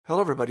Hello,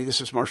 everybody. This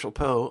is Marshall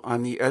Poe.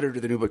 I'm the editor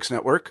of the New Books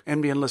Network.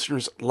 NBN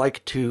listeners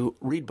like to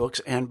read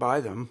books and buy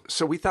them.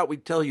 So we thought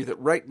we'd tell you that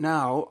right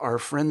now, our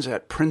friends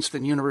at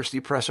Princeton University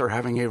Press are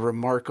having a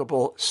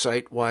remarkable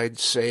site-wide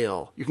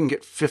sale. You can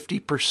get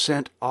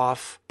 50%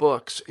 off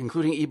books,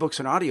 including ebooks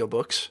and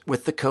audiobooks,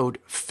 with the code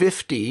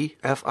 50,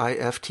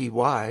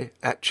 F-I-F-T-Y,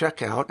 at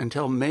checkout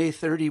until May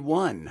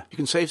 31. You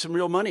can save some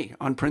real money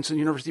on Princeton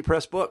University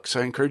Press books.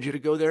 I encourage you to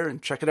go there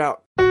and check it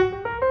out.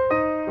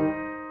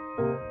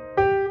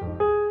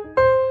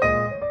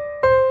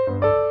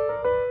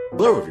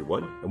 Hello,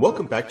 everyone, and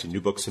welcome back to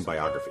New Books in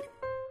Biography.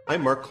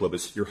 I'm Mark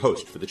Klobus, your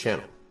host for the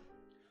channel.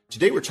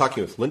 Today we're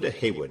talking with Linda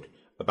Heywood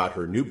about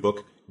her new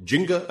book,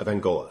 Jinga of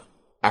Angola,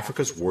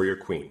 Africa's Warrior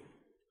Queen.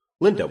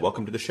 Linda,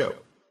 welcome to the show.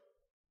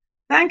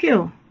 Thank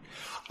you.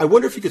 I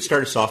wonder if you could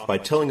start us off by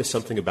telling us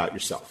something about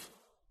yourself.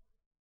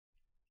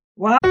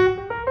 Well,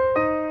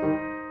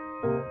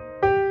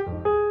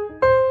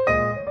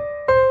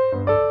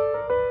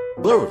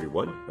 Hello,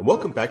 everyone, and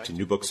welcome back to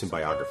New Books in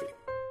Biography.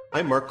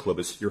 I'm Mark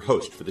Klobus, your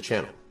host for the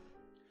channel.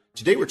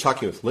 Today we're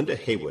talking with Linda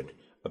Heywood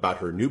about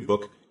her new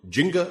book,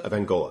 Jinga of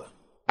Angola,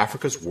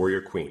 Africa's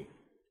Warrior Queen.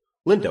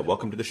 Linda,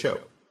 welcome to the show.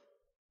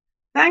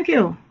 Thank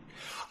you.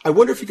 I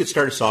wonder if you could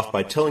start us off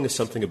by telling us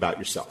something about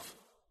yourself.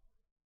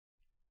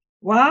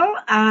 Well,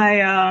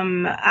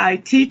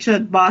 I teach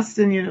at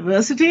Boston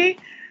University.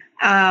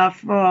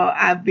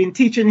 I've been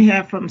teaching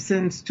here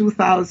since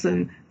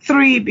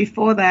 2003.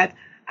 Before that,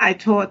 I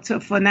taught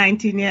for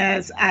 19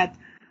 years at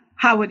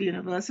Howard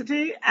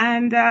University,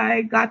 and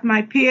I got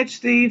my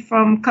PhD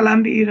from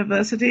Columbia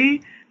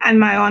University and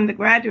my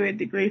undergraduate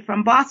degree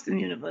from Boston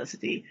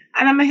University.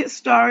 And I'm a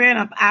historian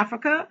of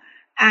Africa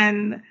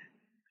and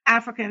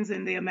Africans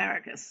in the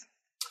Americas.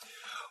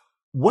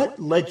 What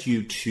led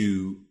you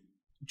to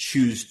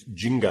choose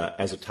Jinga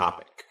as a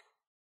topic?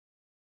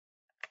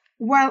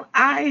 Well,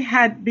 I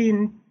had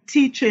been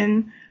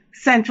teaching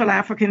Central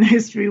African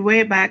history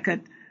way back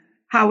at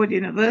Howard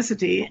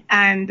University,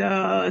 and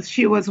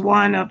she was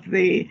one of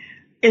the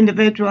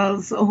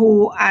individuals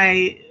who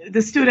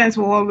the students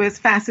were always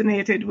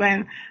fascinated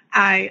when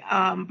I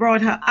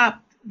brought her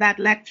up that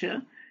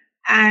lecture.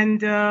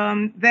 And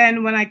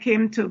then when I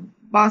came to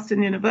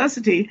Boston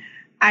University,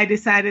 I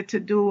decided to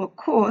do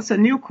a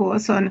new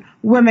course on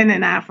women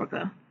in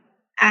Africa.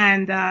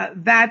 And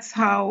that's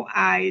how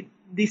I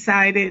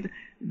decided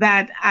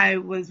that I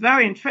was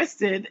very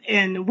interested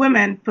in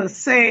women per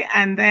se.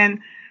 And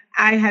then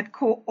I had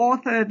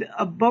co-authored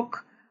a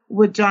book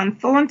with John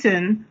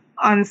Thornton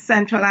on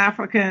Central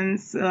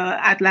Africans,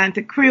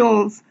 Atlantic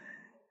Creoles,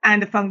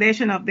 and the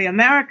foundation of the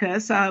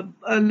Americas,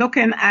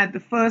 looking at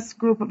the first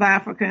group of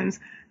Africans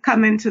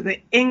coming to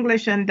the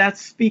English and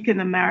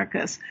Dutch-speaking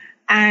Americas.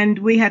 And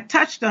we had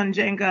touched on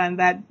Jinga in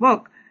that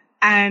book.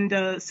 And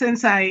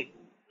since I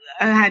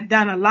had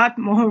done a lot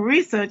more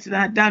research than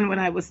I had done when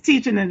I was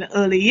teaching in the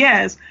early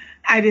years,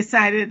 I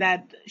decided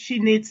that she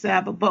needs to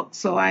have a book.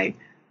 So I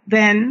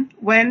then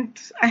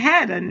went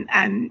ahead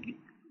and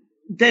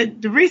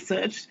did the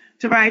research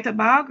to write a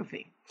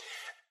biography.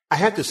 I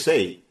have to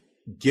say,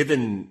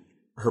 given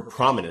her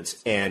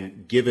prominence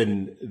and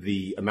given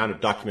the amount of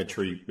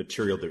documentary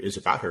material there is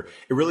about her,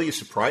 it really is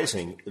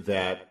surprising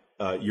that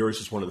yours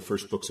is one of the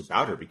first books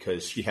about her,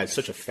 because she had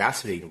such a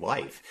fascinating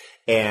life,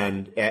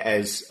 and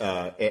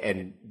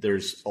and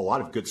there's a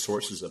lot of good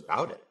sources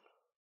about it.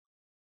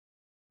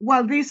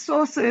 Well, these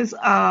sources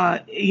are,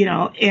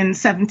 in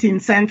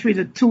 17th century,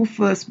 the two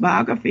first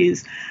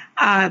biographies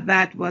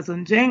that was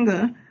on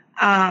Jinga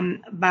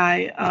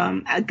by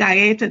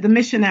Gaeta, the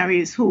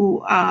missionaries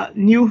who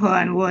knew her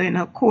and were in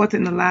her court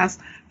in the last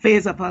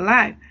phase of her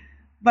life.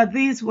 But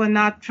these were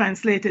not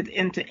translated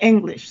into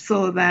English,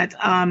 so that,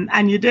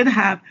 and you did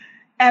have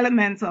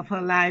elements of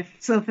her life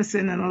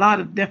surfacing in a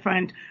lot of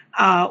different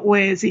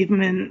ways,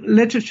 even in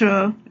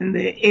literature in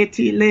the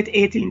late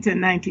 18th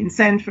and 19th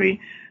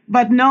century.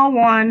 But no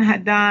one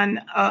had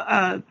done,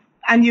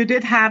 and you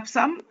did have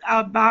some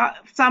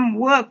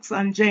works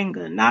on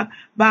Jinga, not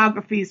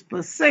biographies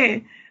per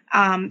se,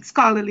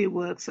 scholarly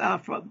works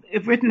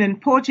written in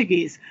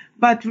Portuguese,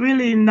 but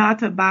really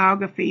not a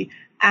biography.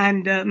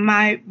 And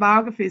my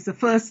biography is the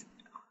first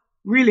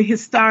really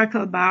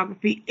historical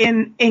biography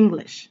in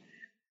English.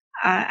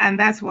 And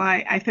that's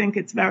why I think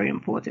it's very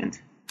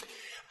important.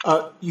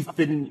 You've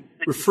been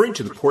referring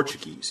to the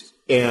Portuguese,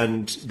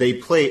 and they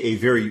play a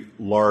very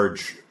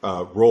large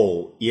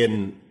role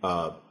in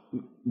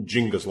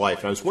Jinga's life.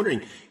 And I was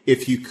wondering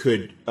if you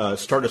could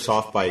start us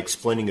off by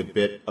explaining a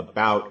bit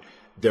about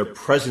their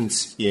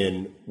presence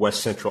in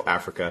West Central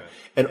Africa,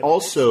 and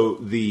also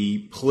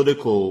the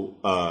political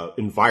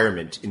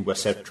environment in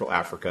West Central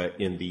Africa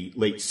in the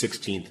late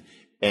 16th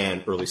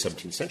and early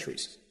 17th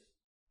centuries.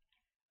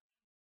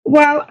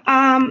 Well,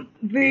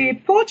 the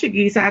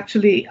Portuguese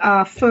actually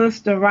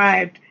first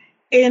arrived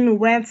in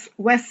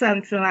West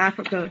Central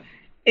Africa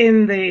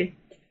in the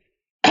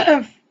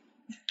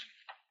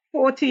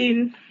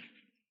 1480s.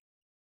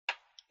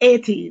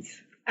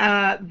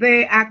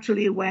 They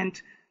actually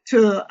went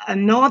to a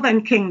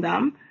northern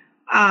kingdom,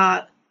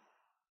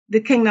 the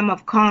Kingdom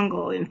of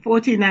Congo, in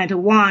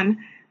 1491.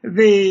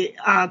 the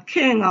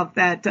king of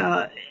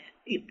that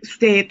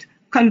state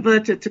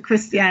converted to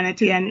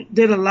Christianity and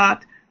did a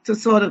lot to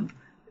sort of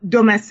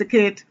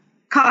domesticate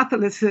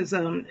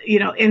Catholicism,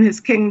 in his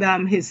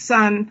kingdom. His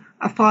son,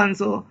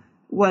 Alfonso,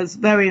 was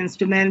very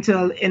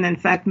instrumental in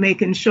fact,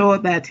 making sure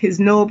that his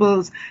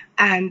nobles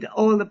and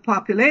all the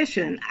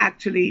population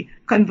actually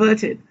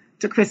converted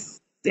to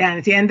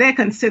Christianity. And they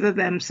considered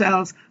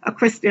themselves a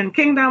Christian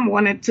kingdom,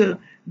 wanted to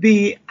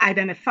be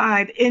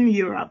identified in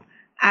Europe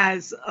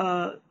as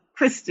a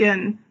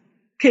Christian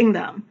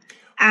kingdom.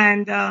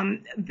 And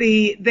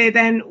they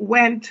then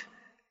went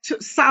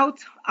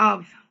south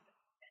of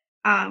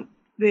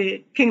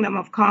the Kingdom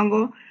of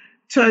Congo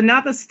to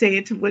another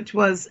state, which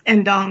was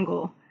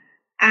Ndongo.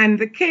 And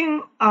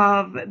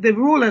the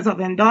rulers of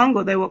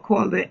Ndongo,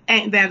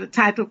 they had a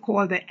title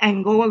called the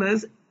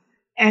Angolas,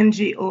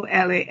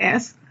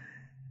 Ngolas,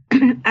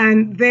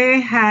 and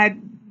they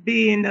had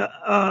been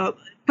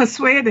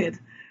persuaded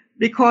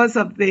because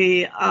of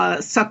the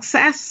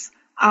success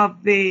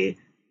of the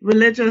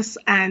religious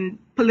and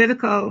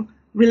political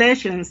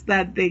relations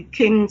that the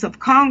kings of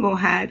Congo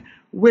had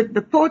with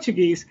the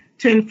Portuguese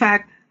to, in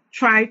fact,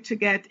 try to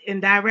get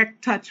in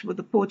direct touch with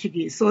the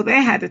Portuguese. So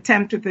they had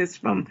attempted this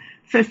from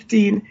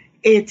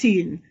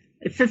 1518.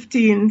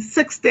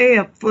 1560,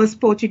 a first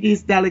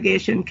Portuguese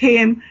delegation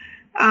came.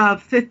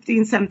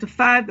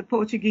 1575, the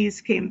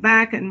Portuguese came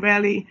back and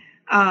really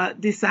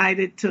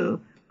decided to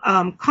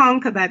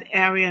conquer that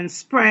area and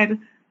spread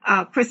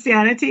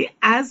Christianity,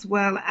 as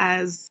well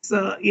as,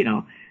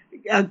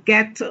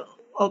 get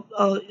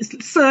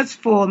search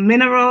for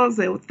minerals.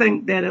 They would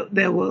think that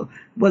there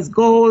was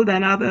gold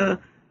and other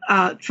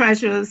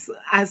treasures,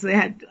 as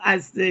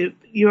the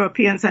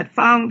Europeans had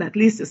found, at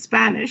least the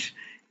Spanish,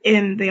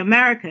 in the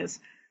Americas.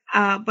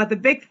 But the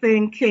big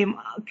thing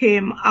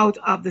came out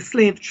of the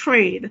slave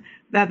trade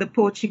that the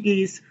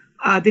Portuguese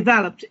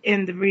developed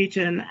in the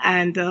region,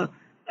 and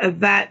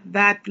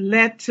that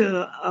led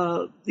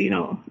to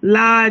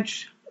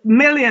large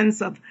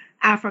millions of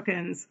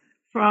Africans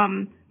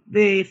from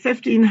the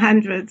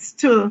 1500s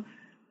to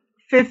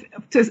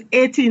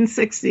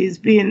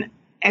 1860s being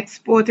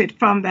exported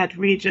from that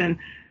region,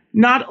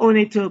 not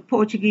only to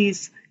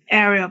Portuguese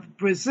area of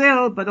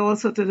Brazil, but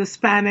also to the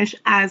Spanish,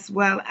 as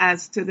well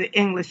as to the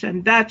English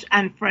and Dutch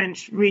and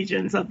French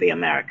regions of the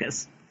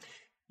Americas.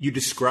 You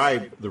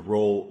describe the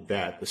role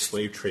that the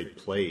slave trade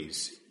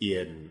plays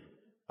in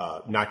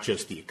not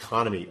just the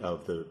economy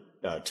of the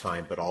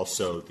time, but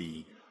also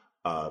the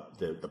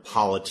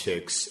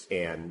politics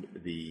and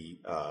the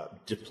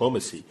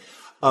diplomacy.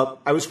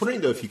 I was wondering,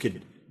 though, if you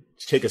could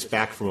take us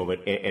back for a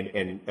moment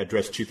and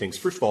address two things.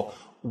 First of all,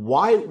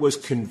 why was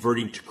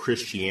converting to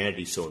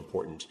Christianity so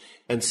important?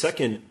 And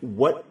second,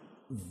 what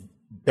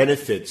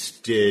benefits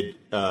did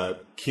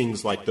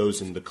kings like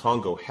those in the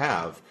Congo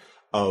have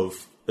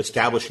of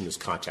establishing this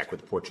contact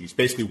with the Portuguese?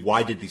 Basically,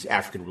 why did these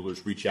African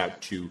rulers reach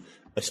out to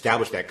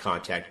establish that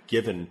contact,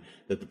 given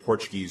that the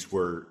Portuguese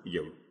were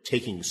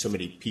taking so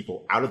many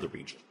people out of the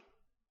region?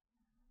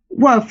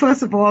 Well,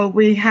 first of all,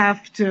 we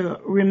have to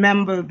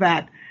remember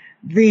that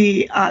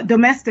the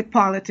domestic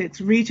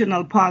politics,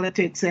 regional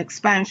politics,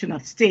 expansion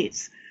of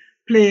states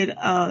played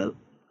a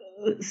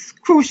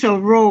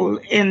crucial role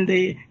in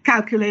the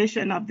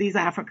calculation of these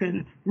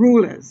African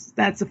rulers.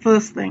 That's the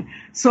first thing.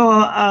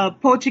 So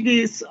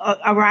Portuguese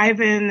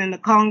arriving in the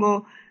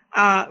Congo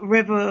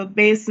River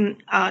Basin,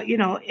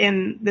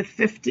 in the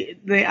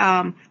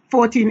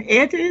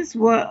 1480s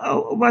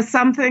was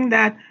something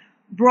that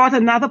brought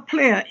another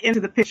player into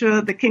the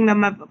picture. The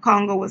Kingdom of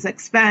Congo was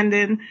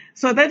expanding.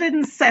 So they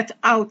didn't set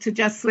out to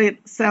just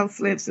sell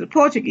slaves to the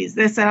Portuguese.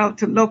 They set out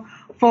to look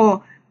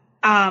for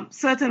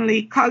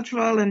certainly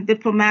cultural and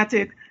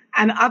diplomatic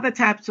and other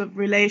types of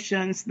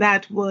relations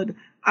that would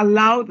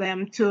allow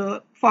them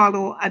to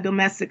follow a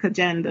domestic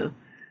agenda.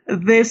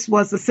 This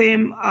was the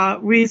same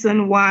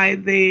reason why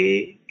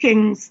the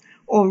kings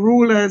or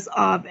rulers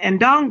of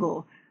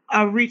Ndongo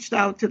reached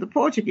out to the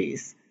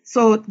Portuguese.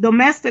 So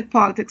domestic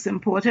politics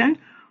important.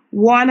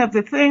 One of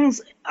the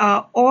things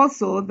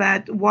also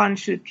that one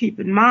should keep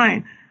in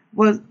mind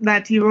was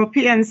that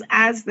Europeans,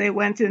 as they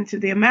went into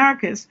the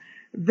Americas,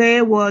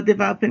 they were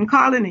developing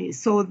colonies.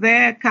 So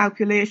their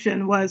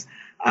calculation was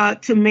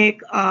to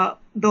make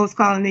those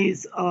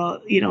colonies,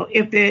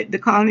 if the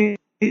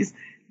colonies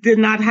did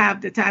not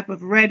have the type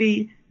of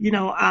ready,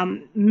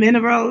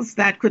 minerals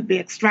that could be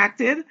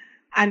extracted,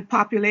 and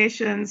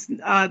populations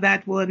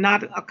that were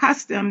not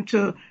accustomed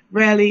to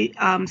really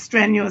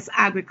strenuous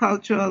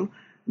agricultural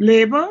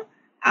labor.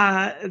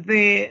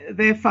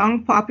 They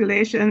found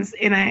populations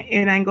in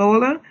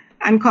Angola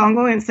and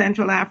Congo in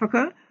Central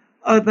Africa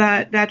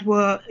that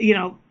were,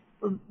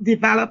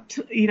 developed,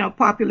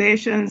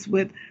 populations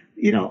with,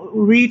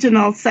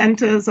 regional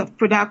centers of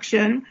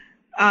production,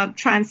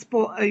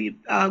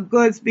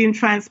 goods being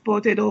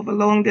transported over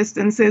long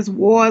distances,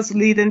 wars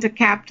leading to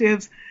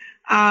captives.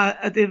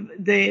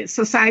 The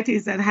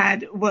societies that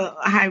were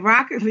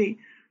hierarchically,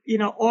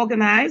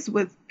 organized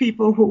with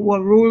people who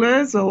were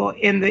rulers or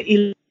in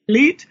the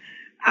elite,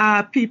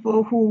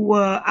 people who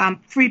were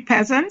free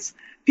peasants,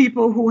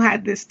 people who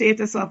had the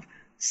status of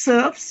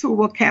serfs who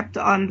were kept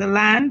on the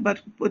land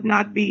but would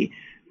not be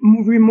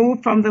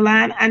removed from the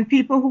land, and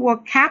people who were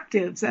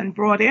captives and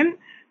brought in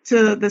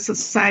to the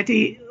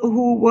society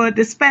who were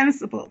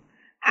dispensable.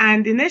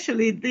 And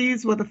initially,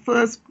 these were the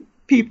first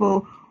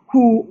people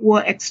who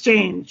were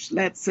exchanged,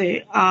 let's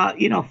say,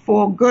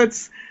 for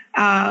goods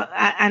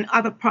and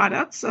other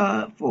products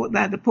for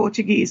that the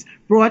Portuguese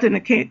brought. In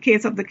the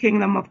case of the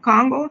Kingdom of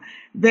Congo,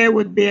 they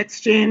would be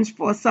exchanged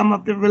for some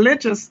of the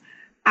religious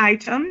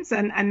items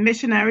and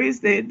missionaries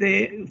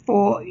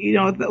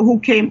who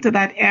came to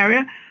that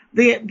area.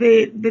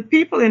 The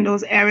people in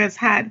those areas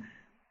had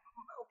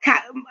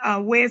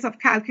ways of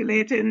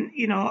calculating,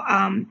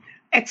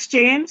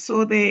 exchange.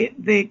 So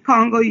the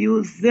Congo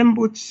used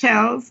Zimbu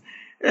shells.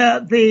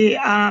 The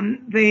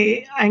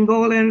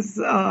Angolans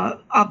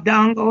of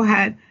Dongo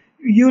had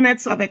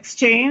units of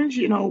exchange.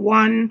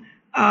 One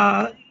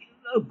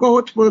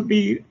goat will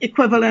be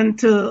equivalent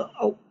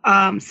to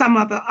some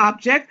other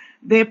object.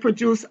 They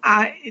produce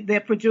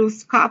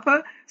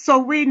copper. So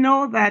we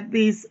know that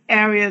these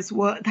areas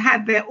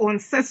had their own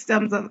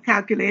systems of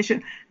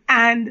calculation,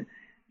 and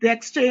the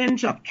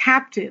exchange of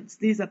captives.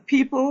 These are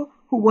people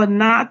who were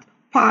not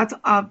part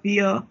of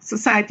your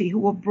society, who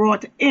were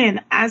brought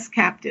in as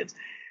captives.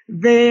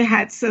 They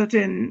had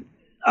certain,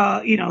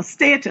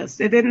 status.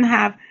 They didn't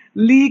have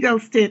legal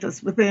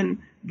status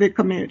within the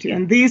community,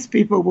 and these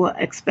people were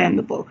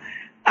expendable.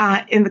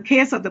 In the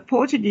case of the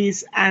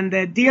Portuguese and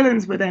their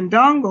dealings with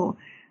Ndongo,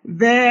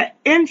 their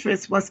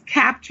interest was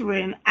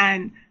capturing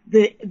and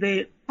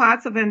the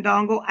parts of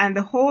Ndongo and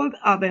the whole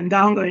of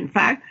Ndongo, in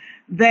fact,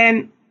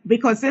 then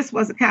because this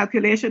was a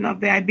calculation of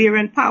the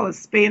Iberian powers,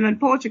 Spain and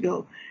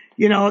Portugal,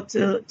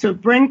 to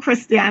bring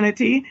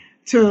Christianity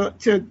to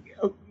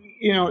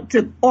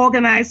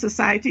organize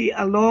society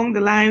along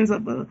the lines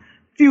of a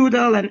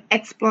feudal and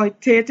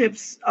exploitative,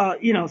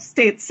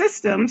 state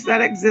systems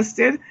that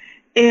existed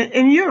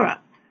in Europe.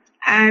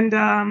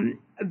 And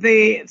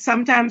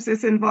sometimes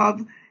this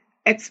involved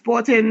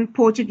exporting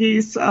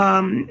Portuguese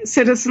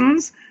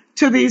citizens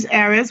to these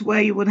areas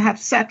where you would have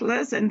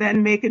settlers, and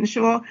then making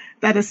sure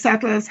that the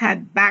settlers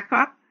had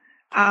backup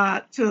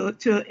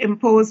to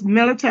impose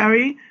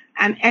military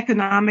and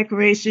economic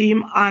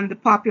regime on the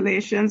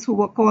populations who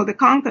were called the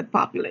conquered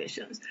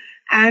populations.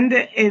 And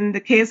in the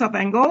case of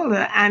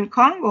Angola and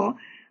Congo,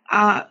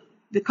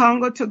 the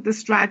Congo took the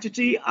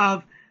strategy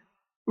of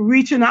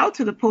reaching out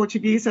to the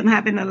Portuguese and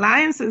having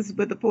alliances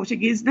with the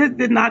Portuguese. This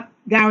did not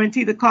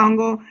guarantee the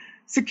Congo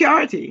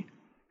security.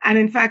 And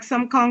in fact,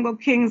 some Congo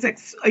kings,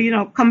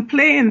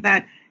 complained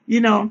that,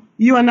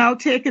 you are now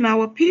taking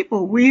our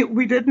people.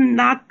 We did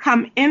not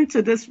come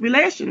into this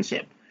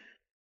relationship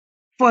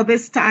for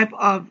this type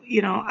of,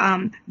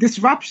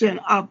 disruption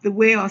of the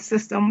way our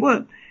system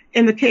worked.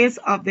 In the case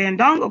of the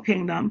Ndongo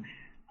Kingdom,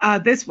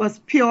 this was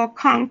pure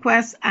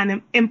conquest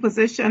and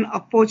imposition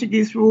of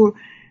Portuguese rule,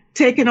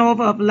 taking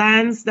over of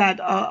lands that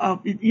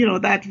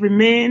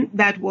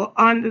were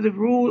under the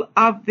rule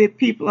of the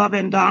people of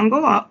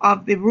Ndongo,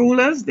 of the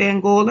rulers, the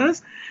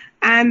Angolas,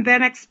 and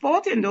then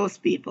exporting those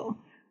people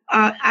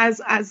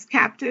as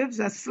captives,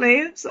 as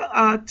slaves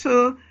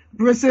to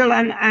Brazil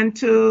and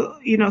to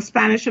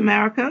Spanish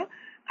America.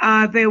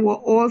 Some of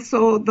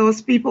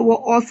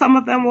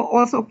them were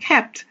also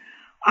kept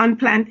on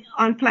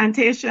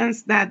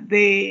plantations that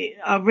the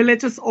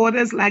religious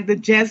orders like the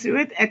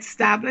Jesuit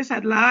established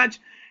at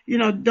large,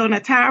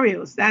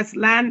 donatarios. That's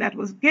land that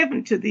was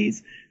given to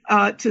these,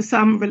 to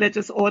some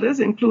religious orders,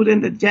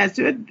 including the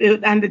Jesuit.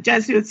 And the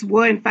Jesuits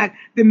were, in fact,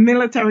 the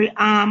military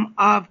arm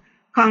of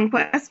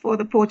conquest for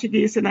the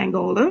Portuguese in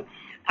Angola,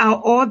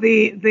 or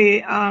the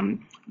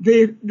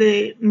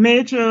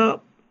major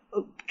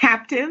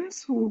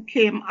captains who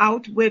came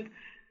out with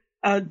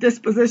a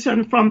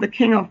disposition from the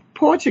King of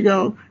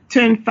Portugal to,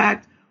 in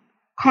fact,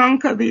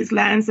 conquer these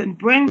lands and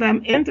bring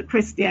them into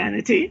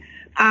Christianity.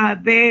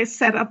 They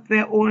set up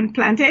their own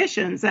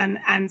plantations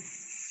and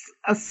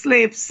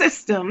slave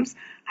systems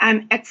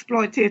and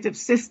exploitative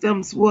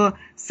systems were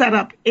set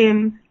up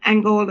in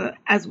Angola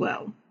as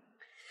well.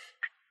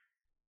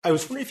 I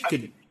was wondering if you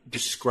could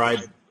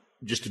describe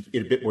just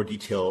in a bit more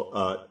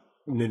detail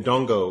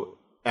Ndongo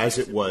as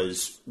it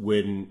was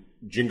when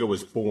Jinga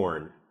was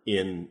born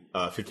in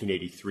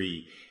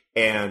 1583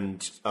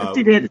 and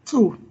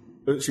 1582.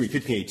 Excuse me,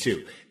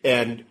 1582,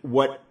 and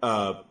what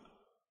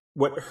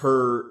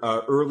her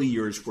early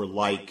years were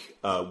like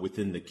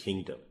within the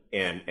kingdom,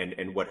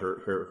 and what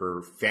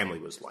her family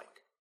was like.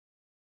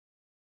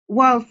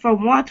 Well,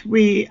 from what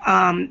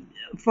Jinga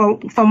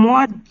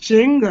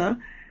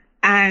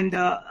and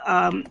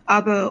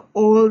other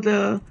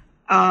older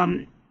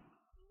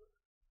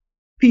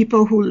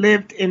people who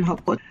lived in her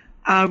court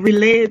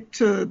relate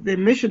to the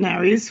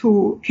missionaries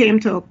who came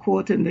to her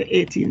court in the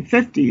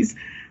 1850s.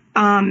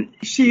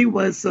 She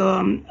was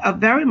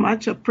very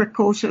much a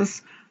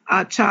precocious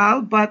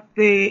child, but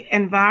the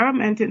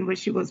environment in which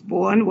she was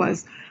born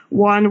was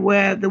one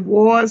where the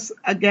wars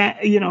again,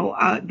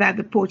 that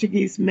the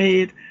Portuguese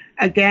made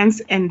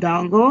against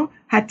Ndongo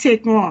had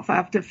taken off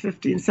after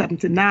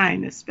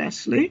 1579,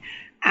 especially.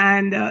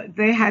 and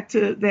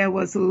there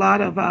was a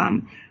lot of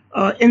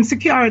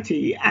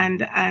insecurity,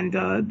 and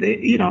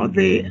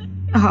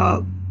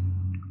her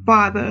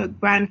father,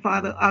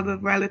 grandfather, other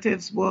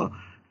relatives were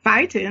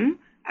fighting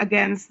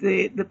against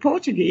the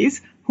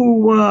Portuguese, who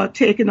were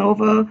taking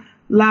over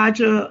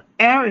larger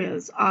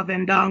areas of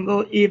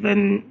Ndongo,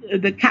 even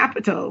the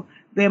capital.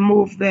 They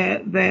moved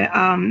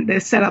they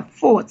set up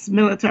forts,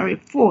 military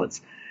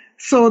forts,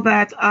 so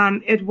that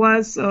it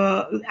was,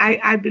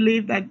 I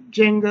believe that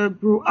Jenga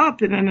grew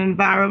up in an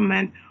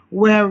environment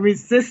where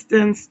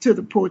resistance to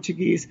the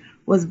Portuguese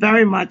was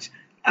very much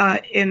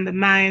in the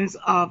minds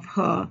of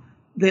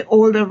the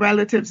older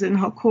relatives in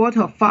her court.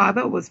 Her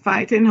father was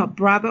fighting, her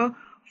brother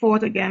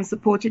fought against the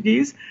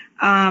Portuguese.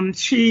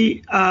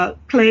 She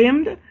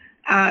claimed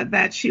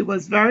that she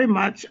was very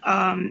much,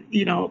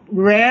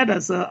 reared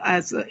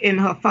as in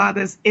her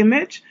father's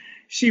image.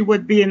 She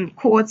would be in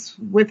courts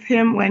with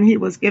him when he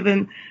was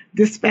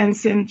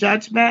dispensing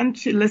judgment.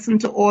 She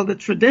listened to all the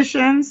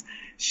traditions.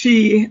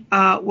 She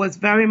was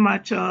very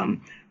much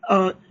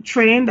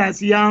trained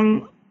as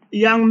young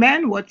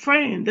men were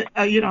trained,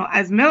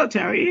 as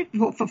military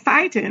for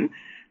fighting.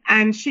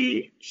 And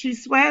she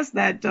swears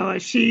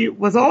that she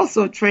was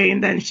also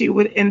trained, and she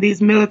would in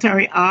these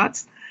military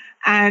arts,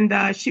 and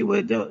she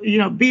would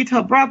beat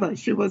her brother.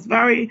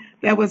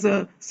 There was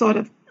a sort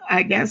of,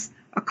 I guess,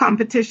 a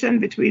competition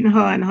between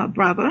her and her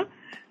brother,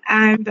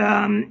 and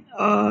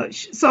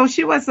so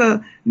she was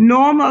a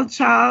normal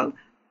child,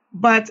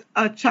 but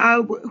a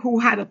child who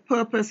had a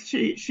purpose.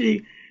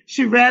 She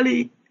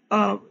really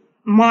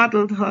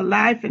modeled her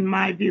life, in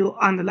my view,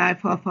 on the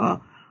life of her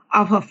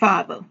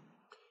father,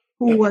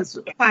 who was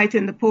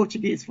fighting the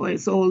Portuguese for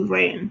his whole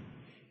reign.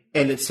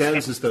 And it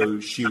sounds as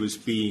though she was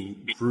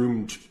being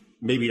groomed,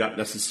 maybe not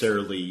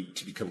necessarily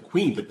to become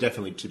queen, but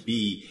definitely to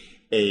be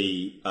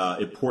a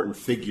important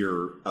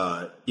figure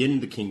in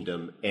the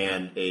kingdom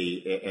and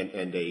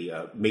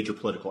a major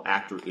political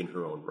actor in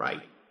her own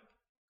right.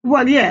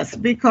 Well, yes,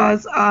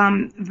 because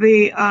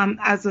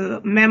as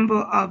a member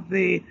of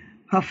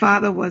her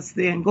father was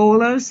the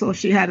Angola, so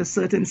she had a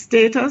certain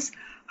status.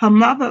 Her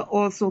mother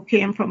also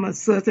came from a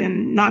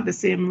certain, not the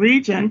same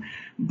region,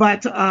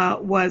 but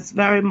was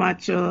very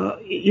much,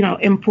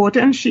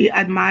 important. She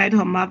admired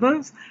her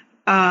mother's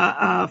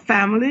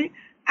family,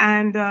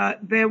 and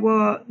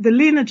the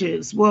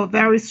lineages were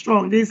very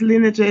strong. These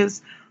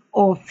lineages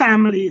or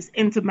families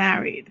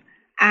intermarried,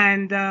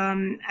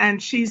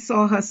 and she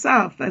saw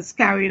herself as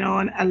carrying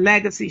on a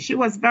legacy. She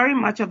was very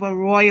much of a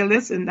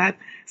royalist in that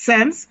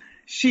sense.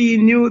 She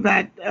knew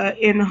that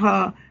in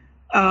her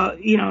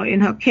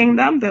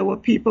kingdom, there were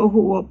people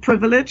who were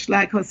privileged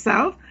like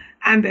herself,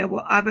 and there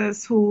were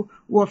others who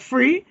were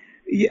free,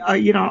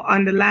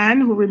 on the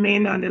land, who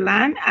remained on the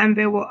land, and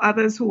there were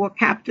others who were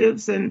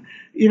captives and,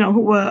 who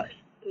were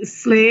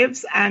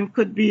slaves and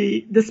could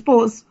be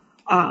disposed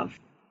of.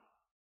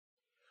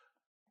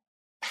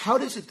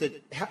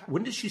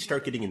 When does she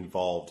start getting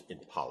involved in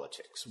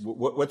politics?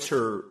 What's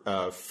her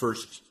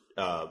first,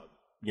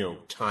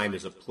 time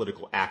as a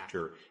political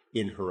actor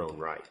in her own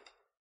right?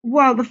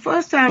 Well, the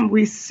first time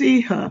we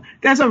see her,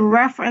 there's a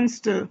reference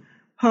to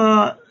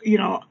her,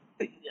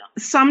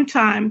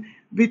 sometime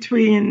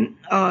between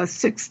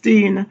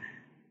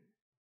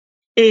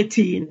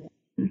 1618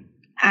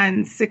 and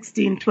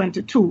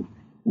 1622.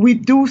 We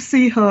do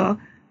see her,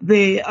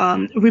 the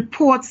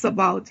reports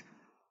about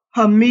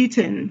her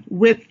meeting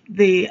with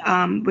the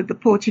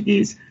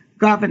Portuguese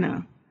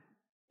governor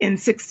in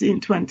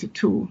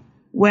 1622,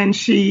 when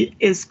she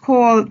is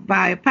called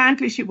by,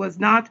 apparently she was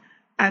not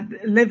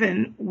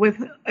living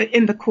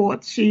in the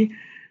court. She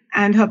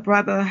and her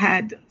brother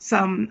had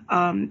some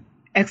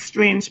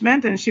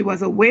estrangement, and she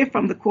was away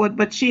from the court,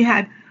 but she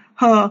had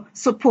her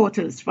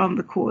supporters from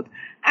the court.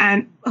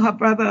 And her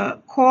brother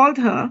called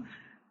her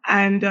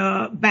and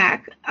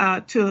back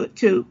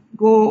to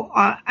go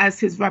as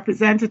his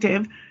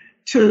representative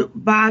to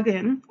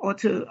bargain or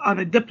on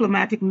a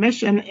diplomatic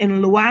mission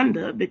in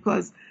Luanda,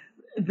 because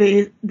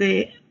the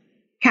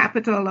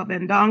capital of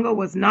Ndongo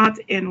was not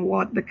in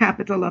what the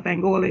capital of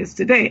Angola is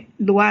today,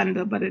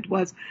 Luanda, but it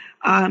was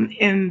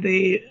in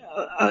the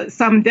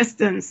some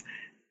distance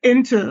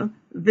into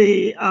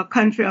the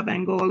country of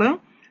Angola,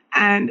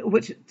 and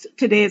which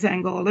today is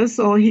Angola.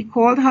 So he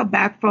called her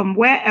back from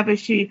wherever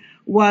she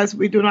was.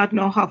 We do not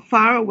know how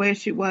far away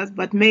she was,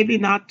 but maybe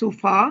not too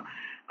far,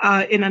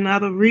 in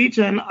another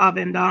region of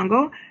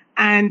Ndongo,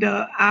 and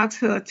asked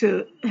her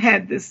to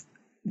head this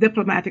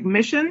diplomatic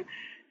mission.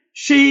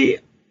 She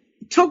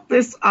took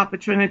this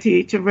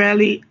opportunity to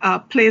really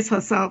place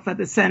herself at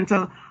the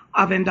center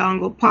of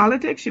Ndongo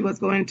politics. She was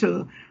going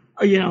to,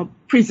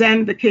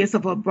 present the case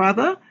of her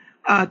brother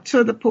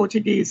to the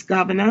Portuguese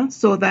governor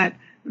so that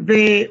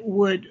they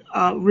would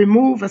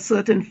remove a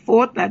certain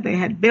fort that they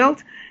had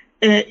built,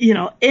 in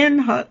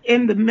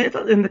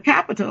the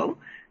capital.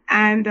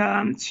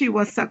 And she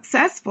was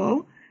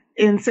successful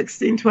in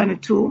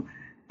 1622.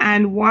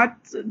 And what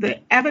the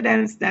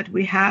evidence that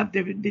we have,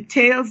 the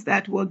details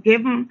that were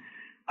given,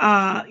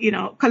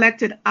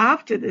 collected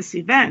after this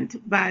event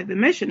by the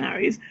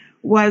missionaries,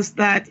 was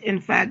that, in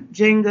fact,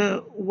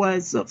 Jenga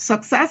was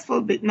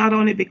successful, but not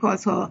only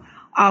because of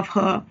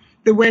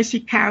the way she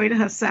carried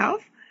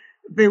herself,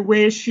 the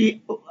way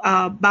she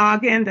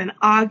bargained and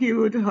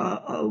argued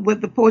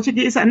with the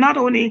Portuguese, and not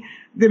only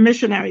the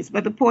missionaries,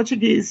 but the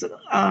Portuguese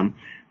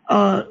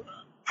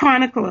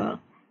chronicler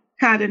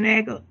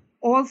Cardenegger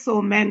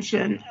also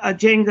mentioned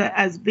Jenga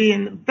as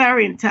being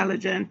very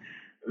intelligent,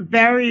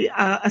 very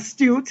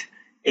astute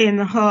in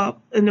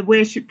the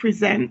way she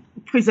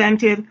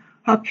presented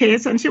her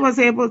case, and she was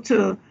able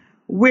to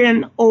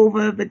win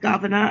over the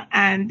governor,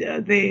 and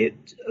they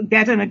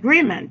get an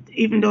agreement,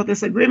 even though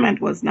this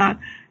agreement was not,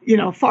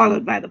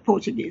 followed by the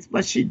Portuguese.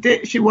 But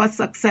she was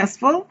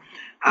successful.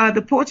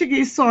 The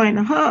Portuguese saw in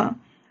her,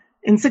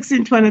 in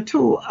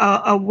 1622,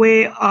 a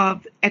way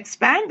of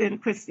expanding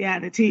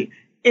Christianity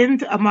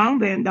among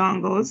the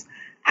Ndongos,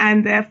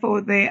 and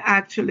therefore they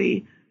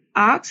actually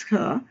asked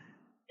her,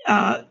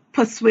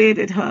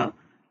 persuaded her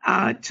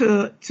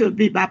to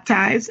be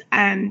baptized,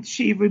 and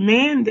she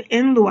remained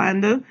in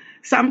Luanda.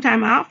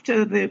 Sometime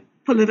after the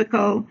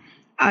political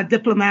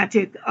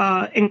diplomatic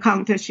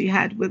encounter she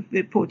had with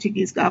the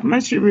Portuguese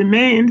government, she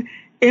remained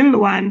in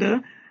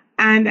Luanda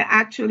and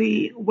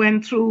actually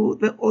went through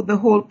the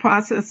whole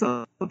process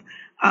of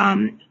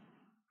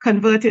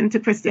converting to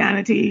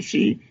Christianity.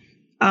 She,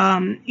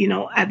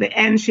 at the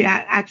end, she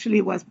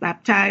actually was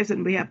baptized,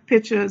 and we have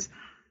pictures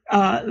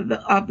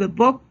of the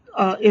book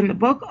in the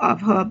book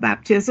of her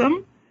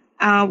baptism.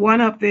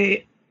 One of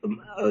the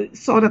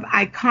sort of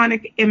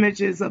iconic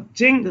images of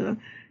Jenga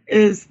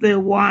is the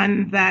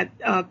one that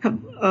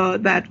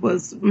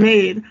was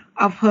made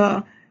of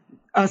her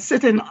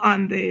sitting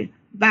on the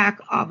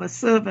back of a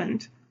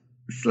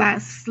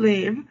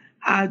servant/slave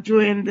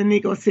during the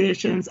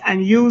negotiations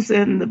and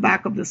using the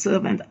back of the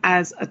servant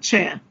as a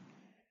chair.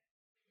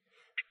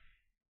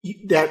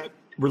 That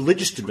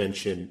religious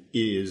dimension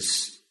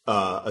is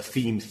a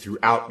theme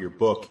throughout your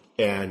book,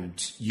 and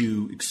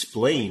you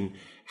explain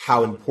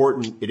how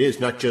important it is,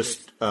 not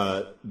just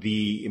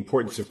the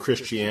importance of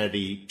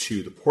Christianity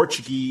to the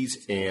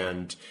Portuguese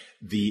and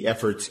the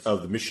efforts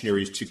of the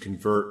missionaries to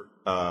convert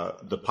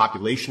the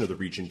population of the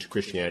region to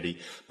Christianity,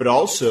 but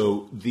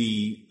also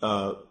the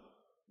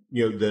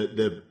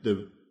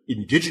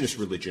indigenous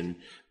religion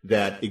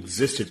that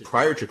existed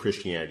prior to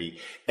Christianity,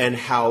 and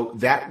how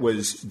that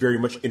was very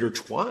much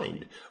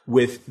intertwined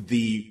with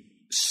the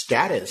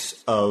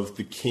status of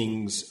the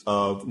kings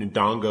of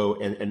Ndongo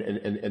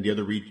and the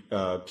other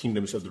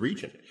kingdoms of the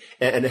region,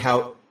 and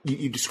how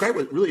you describe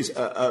what really is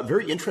a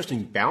very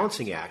interesting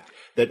balancing act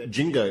that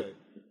Jenga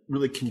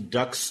really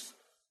conducts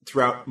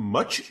throughout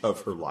much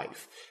of her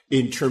life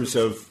in terms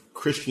of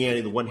Christianity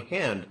on the one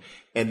hand,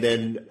 and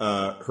then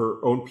her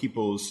own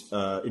people's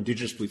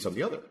indigenous beliefs on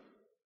the other.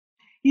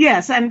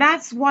 Yes, and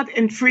that's what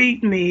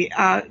intrigued me,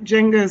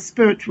 Jenga's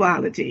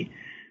spirituality,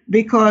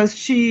 because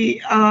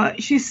she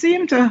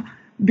seemed to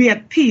be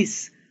at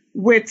peace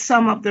with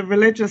some of the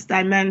religious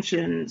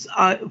dimensions.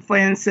 For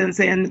instance,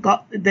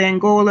 the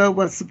Angola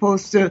was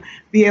supposed to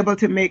be able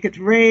to make it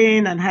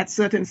rain and had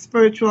certain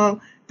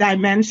spiritual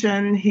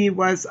dimension. He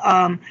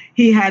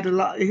had a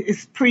lot.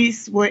 His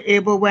priests were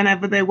able,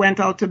 whenever they went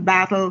out to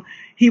battle,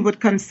 he would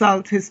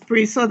consult his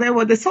priests. So by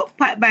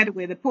the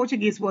way, the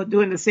Portuguese were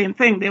doing the same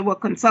thing. They were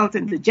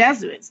consulting the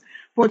Jesuits.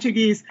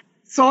 Portuguese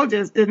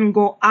soldiers didn't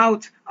go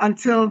out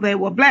until they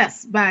were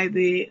blessed by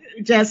the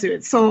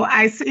Jesuits. So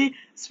I see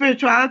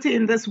spirituality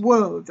in this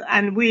world,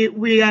 and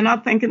we are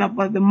not thinking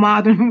about the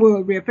modern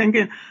world. We are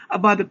thinking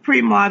about the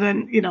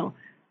pre-modern,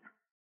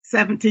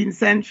 17th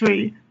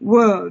century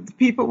world.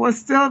 People were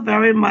still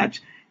very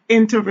much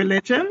into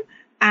religion,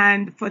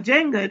 and for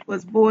Jenga, it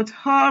was both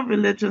her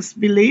religious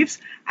beliefs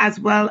as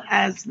well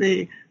as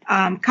the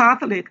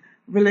Catholic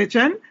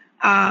religion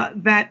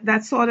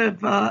that sort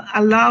of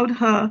allowed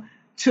her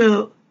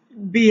to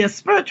be a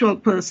spiritual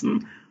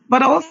person,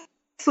 but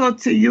also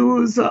to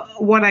use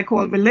what I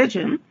call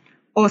religion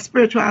or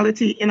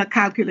spirituality in a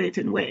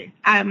calculating way.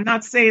 I am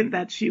not saying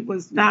that she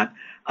was not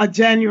a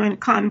genuine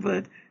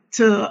convert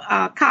to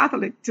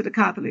the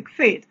Catholic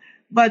faith,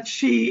 but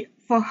she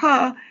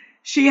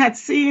had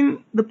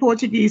seen the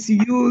Portuguese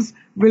use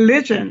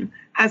religion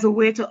as a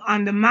way to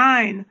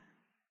undermine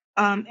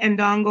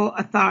Ndongo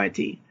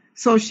authority.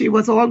 So she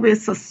was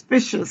always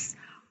suspicious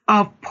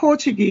of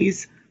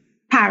Portuguese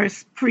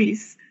parish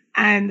priests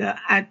and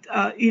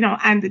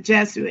the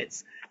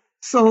Jesuits.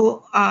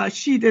 So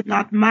she did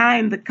not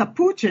mind the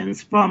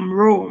Capuchins from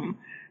Rome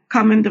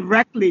coming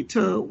directly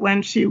to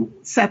when she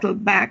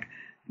settled back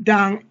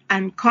down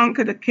and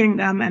conquered the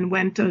kingdom and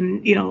went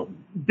and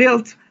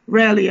built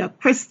really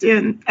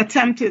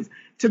attempted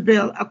to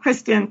build a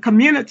Christian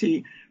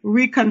community,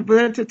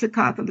 reconverted to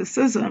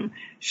Catholicism.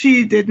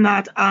 She did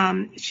not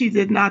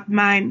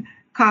mind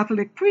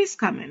Catholic priests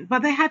coming,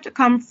 but they had to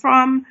come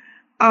from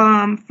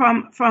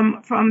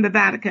the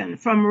Vatican,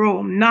 from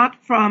Rome, not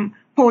from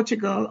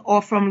Portugal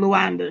or from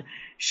Luanda.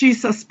 She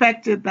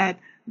suspected that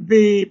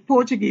the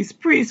Portuguese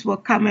priests were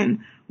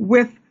coming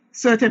with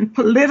certain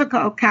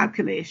political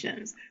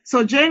calculations.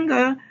 So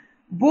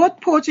both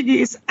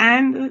Portuguese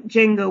and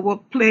Jenga were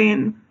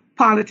playing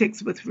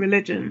politics with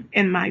religion,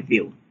 in my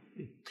view.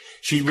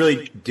 She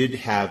really did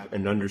have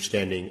an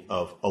understanding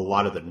of a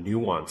lot of the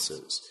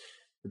nuances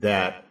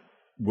that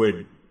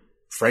would,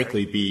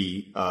 frankly,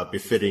 be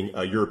befitting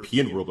a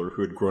European ruler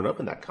who had grown up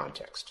in that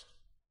context.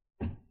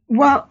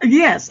 Well,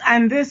 yes,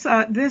 and I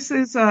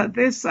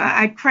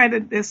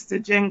credit this to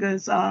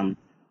Njenga's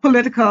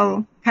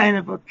political kind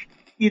of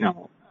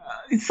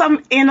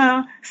some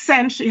inner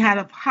sense she had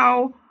of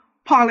how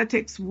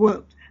politics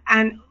worked,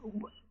 and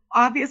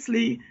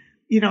obviously,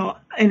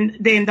 in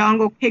the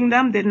Ndongo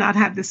Kingdom did not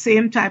have the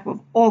same type of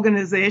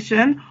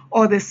organization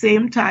or the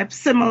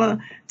similar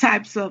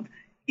types of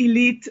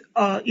elite,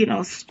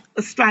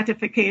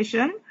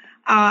 stratification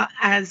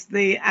as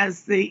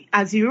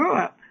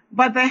Europe.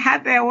 But they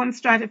had their own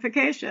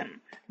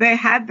stratification. They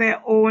had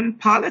their own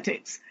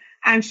politics.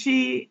 And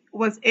she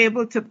was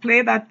able to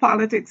play that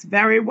politics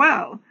very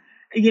well.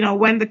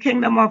 When the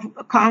Kingdom of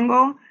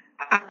Congo,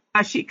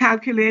 she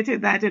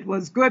calculated that it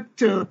was good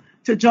to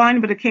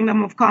join with the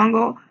Kingdom of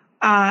Congo,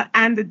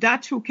 and the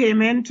Dutch who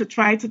came in to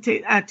try to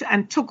take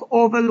and took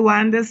over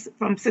Luanda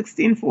from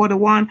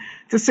 1641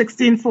 to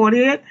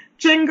 1648,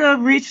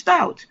 Njenga reached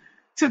out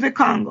to the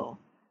Congo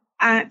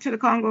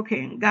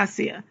King,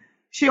 Garcia.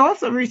 She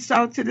also reached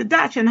out to the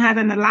Dutch and had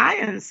an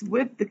alliance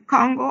with the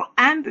Congo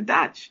and the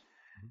Dutch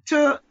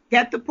to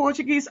get the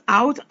Portuguese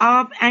out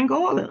of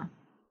Angola.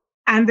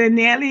 And they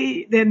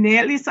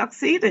nearly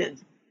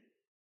succeeded.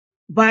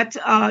 But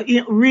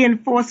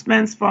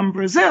reinforcements from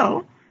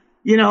Brazil,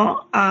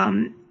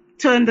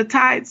 turned the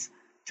tides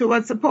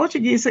towards the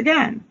Portuguese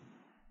again.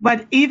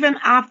 But even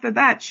after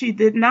that, she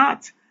did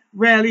not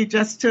really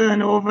just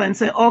turn over and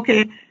say,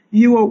 okay,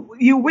 you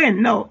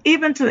win. No,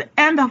 even to the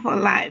end of her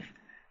life,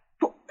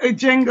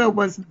 Njenga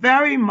was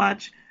very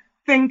much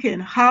thinking,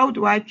 how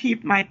do I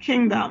keep my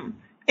kingdom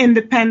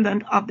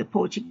independent of the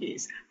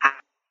Portuguese? I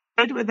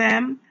stayed with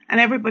them, and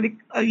everybody,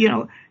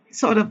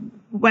 sort of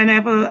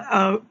whenever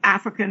an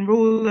African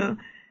ruler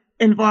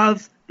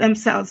involves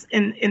themselves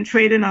in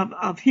trading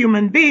of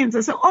human beings,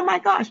 they say, oh my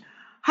gosh,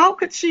 how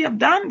could she have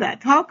done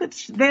that? How could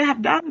they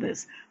have done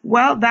this?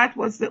 Well, that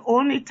was the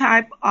only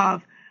type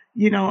of,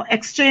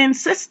 exchange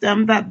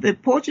system that the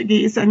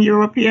Portuguese and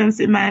Europeans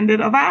demanded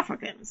of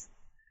Africans.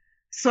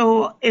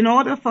 So in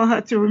order for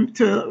her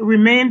to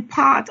remain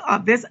part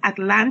of this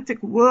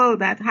Atlantic world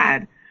that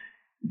had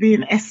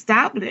been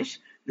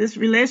established, this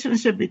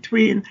relationship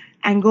between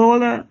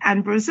Angola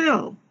and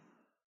Brazil,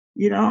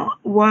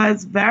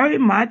 was very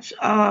much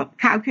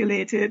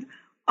calculated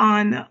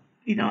on,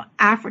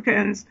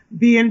 Africans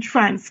being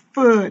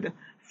transferred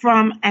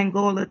from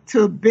Angola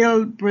to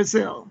build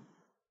Brazil.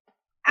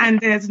 And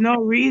there's no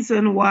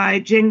reason why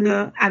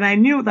Njenga, and I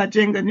knew that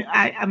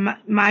Njenga,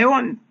 my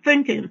own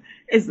thinking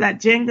is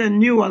that Njenga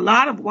knew a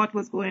lot of what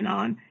was going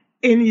on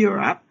in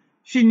Europe.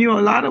 She knew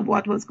a lot of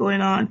what was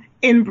going on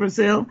in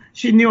Brazil.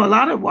 She knew a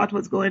lot of what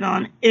was going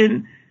on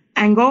in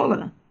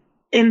Angola,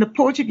 in the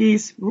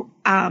Portuguese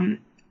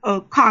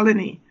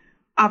colony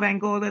of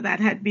Angola that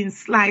had been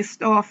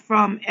sliced off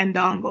from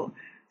Ndongo.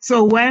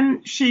 So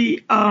when she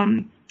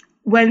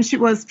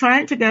was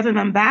trying to get an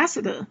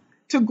ambassador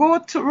to go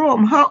to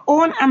Rome, her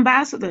own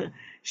ambassador,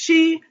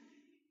 she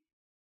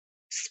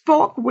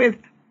spoke with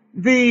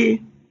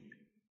the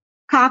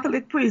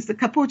Catholic priests, the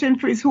Capuchin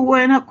priests who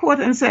were in her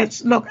court, and said,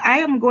 look, I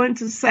am going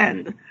to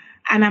send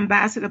an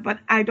ambassador, but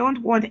I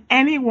don't want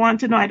anyone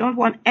to know. I don't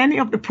want any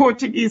of the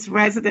Portuguese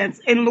residents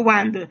in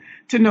Luanda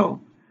to know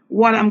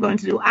what I'm going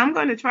to do. I'm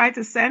going to try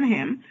to send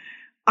him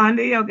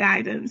under your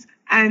guidance,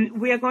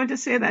 and we are going to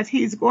say that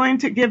he's going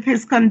to give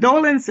his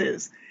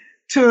condolences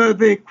to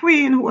the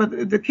queen,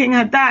 the king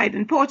had died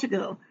in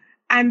Portugal.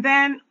 And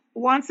then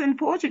once in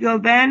Portugal,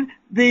 then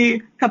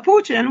the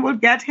Capuchin would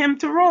get him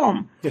to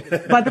Rome.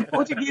 But the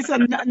Portuguese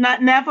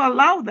never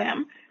allowed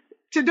them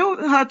to do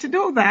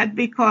that,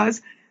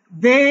 because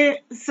they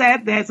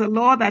said there's a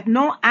law that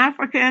no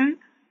African,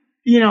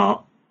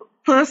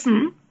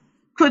 person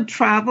could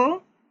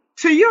travel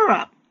to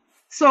Europe.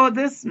 So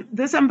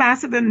this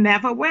ambassador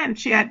never went.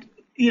 She had,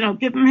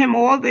 given him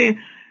all the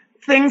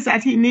things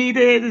that he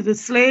needed, the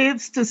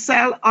slaves to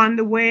sell on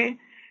the way,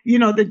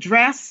 the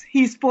dress.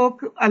 He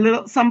spoke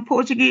some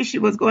Portuguese. She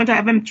was going to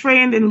have him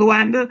trained in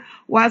Luanda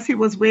whilst he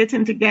was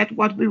waiting to get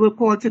what we would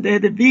call today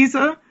the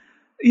visa,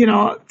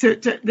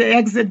 to the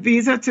exit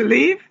visa to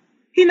leave.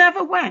 He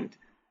never went.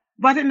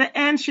 But in the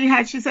end, she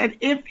said,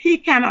 if he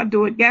cannot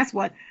do it, guess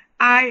what?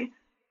 I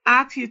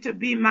ask you to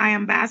be my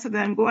ambassador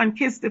and go and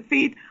kiss the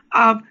feet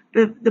of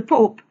the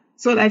Pope,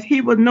 so that he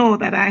would know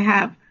that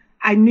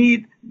I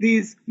need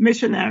these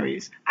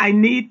missionaries. I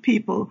need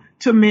people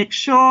to make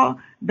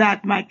sure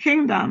that my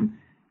kingdom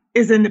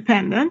is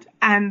independent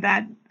and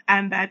that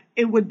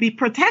it would be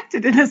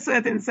protected in a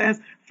certain sense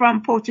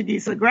from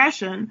Portuguese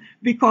aggression,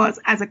 because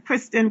as a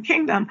Christian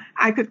kingdom,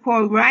 I could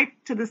call right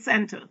to the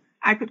center.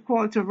 I could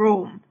call to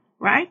Rome,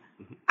 right?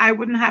 I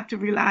wouldn't have to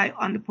rely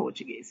on the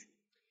Portuguese.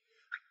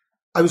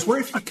 I was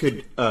wondering if you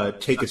could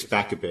take us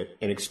back a bit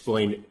and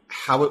explain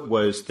how it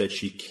was that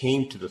she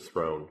came to the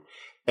throne.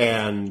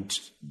 And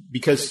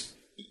because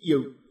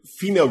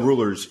female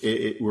rulers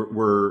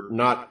were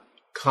not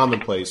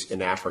commonplace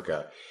in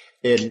Africa.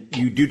 And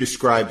you do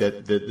describe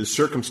that the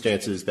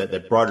circumstances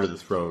that brought her to the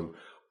throne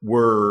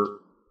were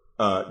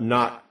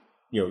not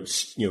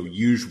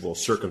usual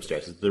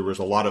circumstances. There was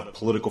a lot of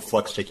political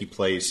flux taking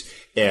place,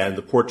 and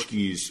the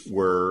Portuguese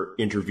were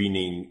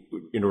intervening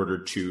in order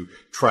to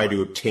try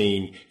to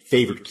obtain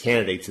favored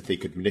candidates that they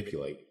could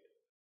manipulate.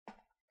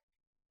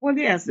 Well,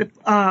 yes,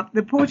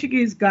 the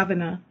Portuguese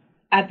governor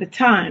at the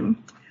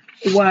time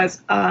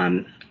was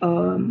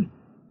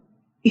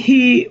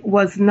he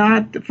was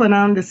not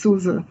Fernando de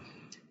Souza.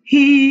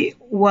 He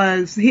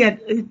had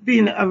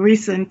been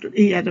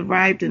he had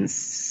arrived in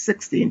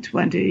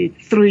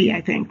 1623,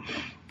 I think,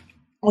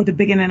 or the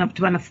beginning of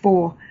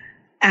 24,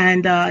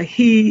 and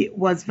he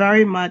was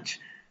very much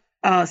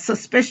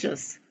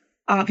suspicious.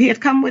 He had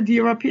come with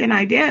European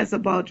ideas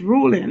about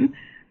ruling,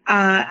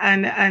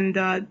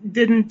 and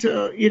didn't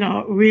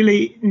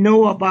really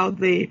know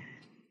about the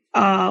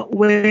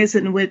ways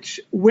in which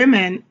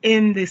women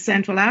in the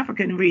Central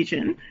African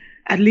region,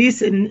 at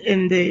least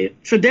in the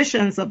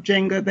traditions of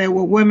Jenga, there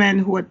were women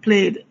who had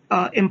played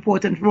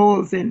important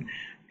roles in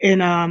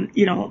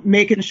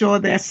making sure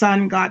their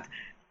son got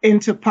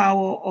into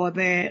power, or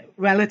their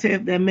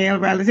male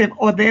relative,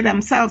 or they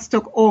themselves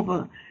took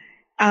over.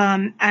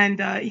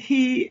 And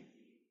he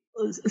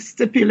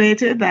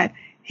stipulated that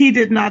he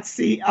did not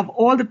see, of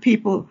all the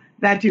people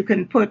that you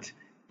can put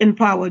in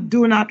power,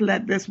 do not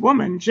let this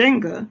woman,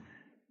 Jenga,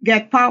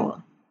 get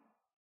power,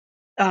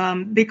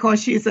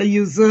 because she's a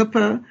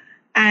usurper.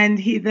 And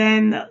he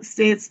then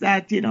states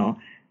that,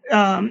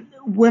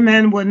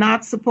 women were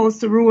not supposed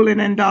to rule in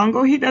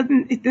Ndongo. He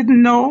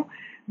didn't know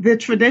the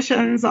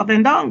traditions of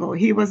Ndongo.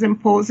 He was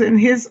imposing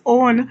his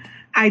own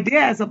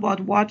ideas about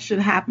what should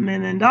happen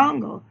in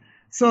Ndongo.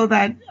 So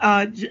that,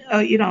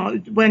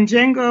 when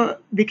Jenga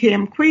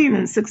became queen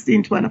in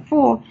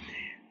 1624,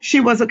 she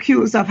was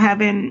accused of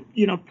having,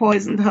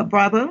 poisoned her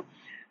brother.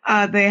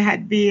 There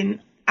had been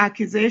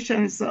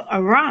accusations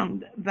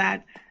around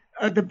that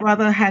the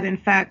brother had, in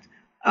fact,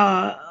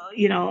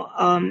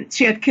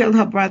 she had killed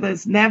her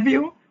brother's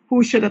nephew,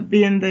 who should have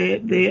been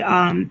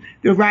the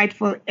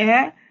rightful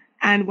heir.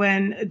 And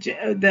when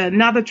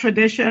another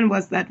tradition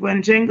was that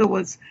when Jenga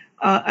was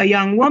a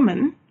young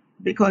woman,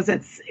 because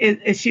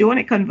she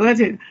only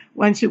converted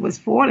when she was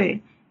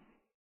 40,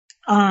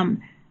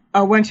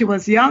 when she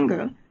was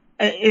younger,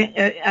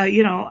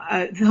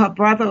 her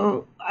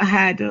brother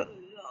had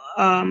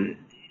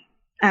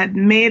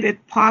made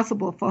it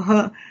possible for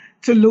her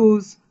to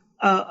lose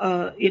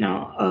a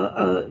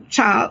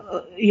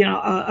child,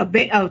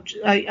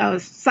 a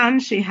son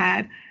she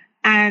had,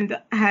 and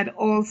had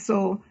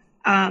also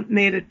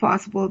made it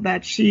possible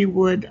that she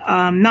would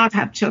not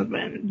have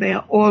children. There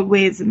are all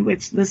ways in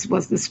which this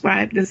was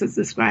described. This is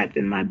described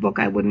in my book.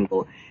 I wouldn't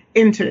go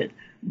into it,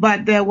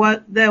 but there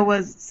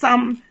was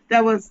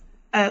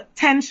a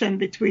tension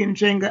between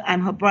Jenga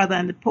and her brother,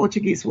 and the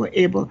Portuguese were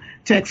able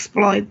to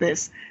exploit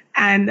this.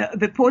 And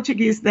the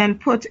Portuguese then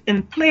put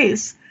in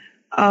place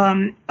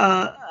a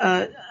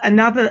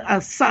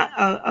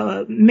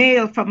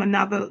male from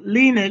another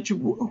lineage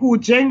who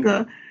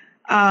Jenga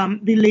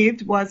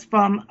believed was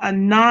from a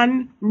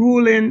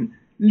non-ruling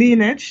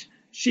lineage.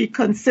 She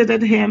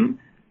considered him,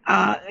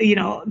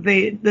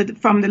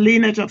 from the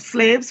lineage of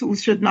slaves who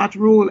should not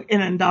rule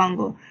in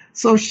Ndongo.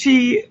 So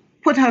she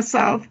put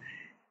herself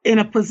in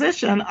a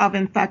position of,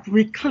 in fact,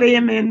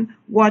 reclaiming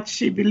what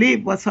she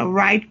believed was her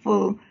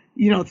rightful,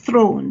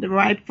 throne, the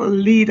rightful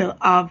leader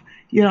of,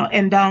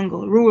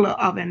 Ndongo, ruler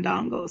of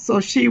Ndongo. So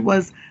she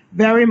was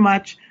very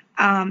much,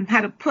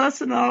 had a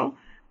personal,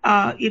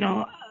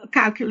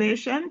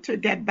 calculation to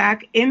get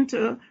back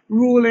into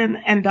ruling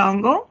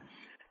Ndongo,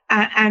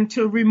 and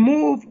to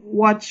remove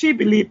what she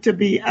believed to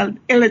be an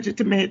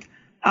illegitimate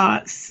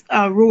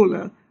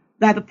ruler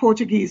that the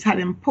Portuguese had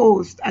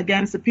imposed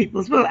against the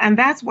people's will. And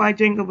that's why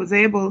Jenga was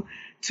able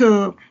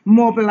to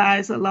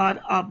mobilize a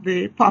lot of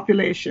the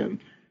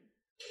population.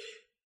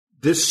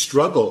 This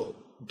struggle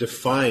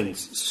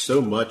defines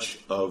so much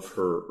of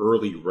her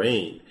early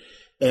reign.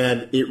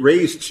 And it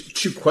raised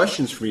two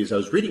questions for me as I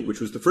was reading,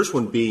 which was the first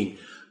one being,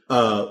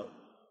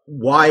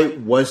 why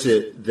was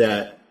it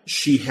that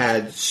she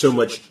had so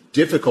much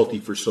difficulty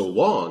for so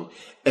long?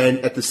 And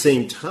at the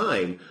same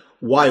time,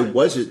 why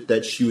was it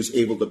that she was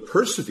able to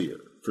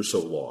persevere for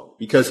so long?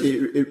 Because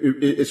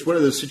it's one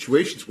of those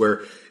situations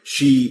where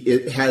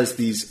it has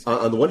these,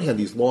 on the one hand,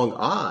 these long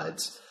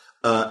odds,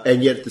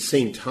 and yet at the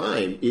same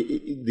time,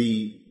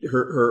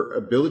 her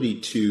ability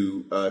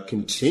to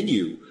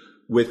continue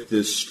with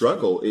this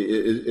struggle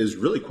is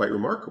really quite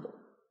remarkable.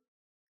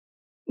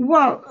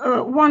 Well,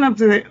 one of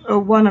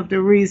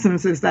the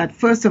reasons is that,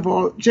 first of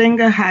all,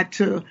 Jenga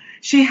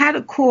had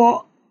a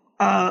core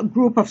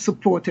group of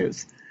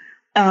supporters,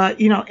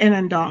 in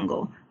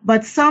Ndongo.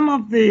 But some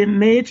of the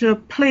major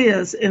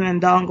players in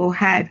Ndongo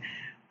had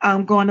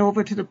gone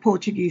over to the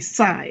Portuguese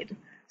side.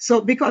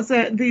 So because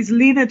these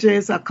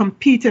lineages are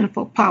competing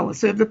for power.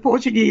 So if the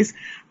Portuguese,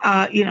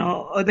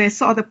 they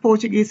saw the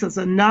Portuguese as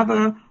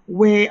another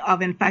way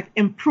of, in fact,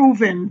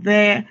 improving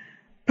their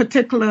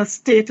particular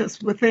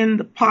status within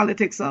the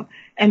politics of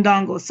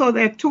Ndongo. So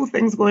there are two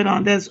things going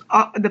on. There's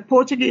the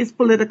Portuguese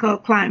political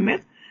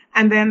climate,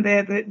 and then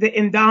there's the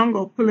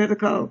Ndongo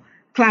political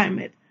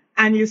climate.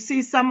 And you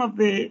see some of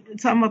the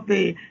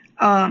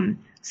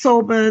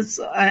Sobers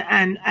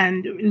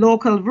and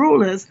local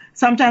rulers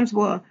sometimes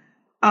were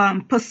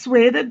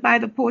persuaded by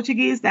the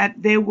Portuguese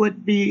that they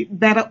would be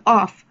better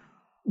off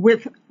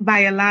by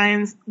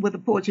alliance with the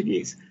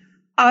Portuguese.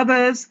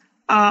 Others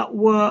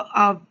were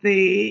of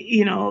the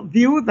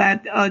view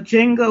that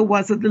Jenga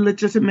was the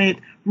legitimate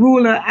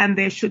ruler and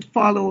they should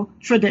follow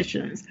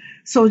traditions.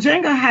 So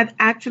Jenga had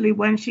actually,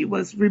 when she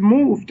was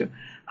removed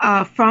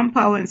from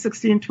power in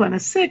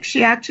 1626,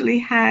 she actually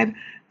had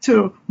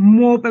to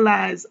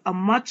mobilize a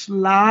much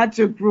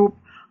larger group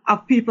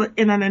of people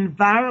in an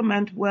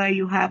environment where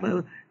you have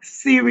a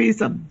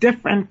series of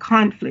different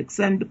conflicts,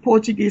 and the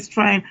Portuguese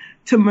trying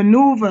to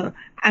maneuver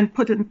and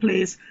put in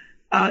place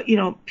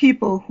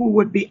people who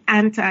would be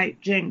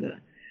anti-Jenga.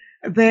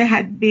 There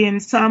had been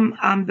some,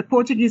 the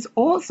Portuguese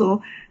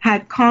also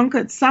had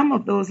conquered some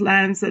of those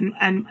lands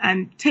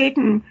and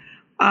taken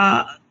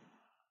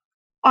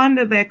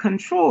under their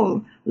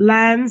control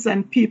lands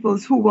and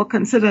peoples who were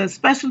considered,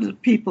 especially the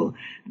people,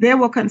 they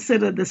were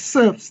considered the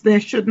serfs. They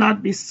should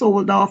not be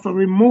sold off or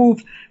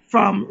removed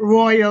from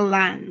royal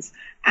lands.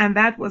 And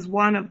that was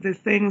one of the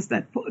things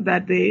that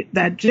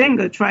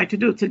Jenga tried to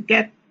do, to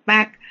get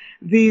back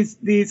these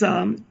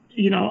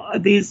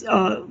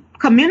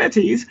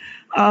communities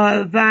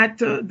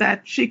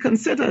that she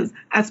considers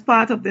as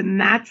part of the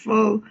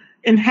natural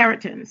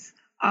inheritance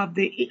of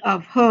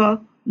her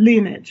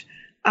lineage.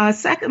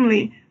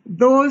 Secondly,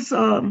 those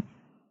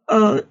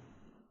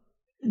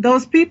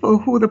people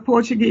who the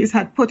Portuguese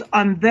had put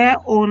on their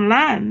own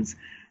lands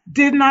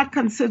did not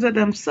consider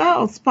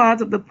themselves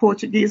part of the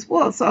Portuguese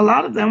world. So a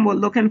lot of them were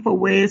looking for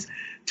ways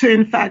to,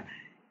 in fact,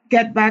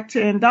 get back to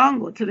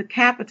Ndongo, to the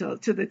capital,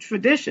 to the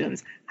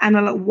traditions.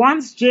 And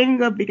once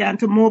Jenga began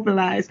to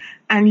mobilize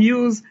and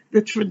use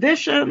the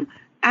tradition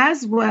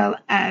as well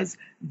as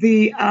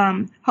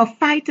her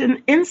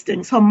fighting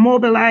instincts, her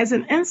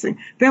mobilizing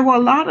instinct, there were a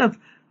lot of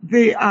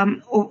the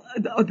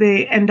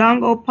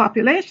Ndongo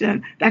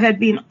population that had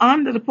been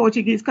under the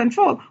Portuguese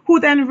control, who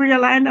then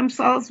realigned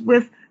themselves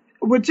with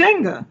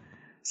Jenga.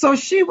 So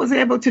she was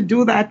able to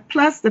do that,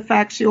 plus the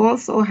fact she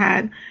also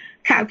had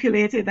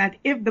calculated that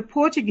if the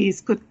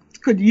Portuguese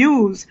could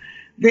use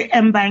the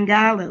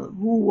Mbangala,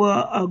 who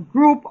were a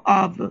group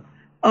of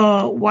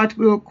what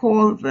we'll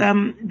call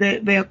them,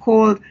 they're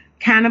called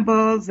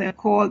cannibals, they're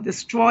called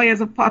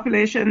destroyers of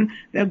population,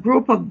 they're a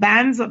group of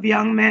bands of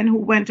young men who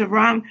went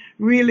around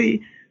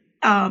really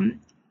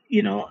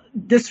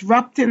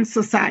disrupting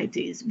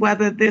societies,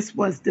 whether this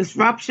was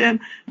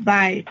disruption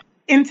by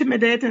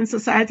intimidating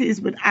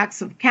societies with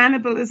acts of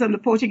cannibalism. The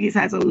Portuguese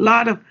has a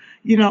lot of,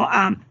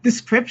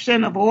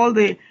 description of all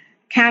the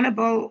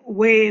cannibal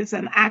ways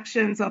and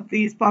actions of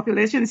these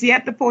populations,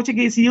 yet the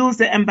Portuguese used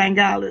the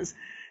Mbangalas.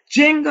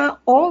 Jenga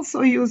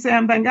also used the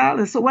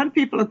Mbangalas. So when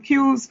people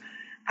accuse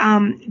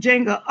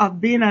Jenga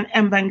of being an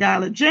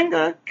Mbangala,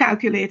 Jenga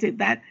calculated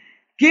that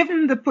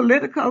given the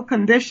political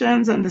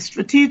conditions and the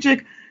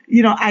strategic,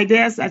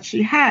 ideas that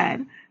she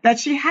had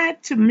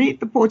to meet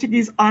the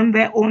Portuguese on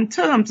their own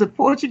terms. The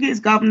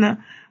Portuguese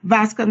governor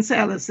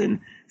Vasconcelos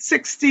in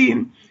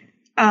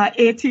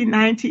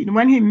 1819,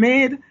 when he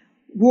made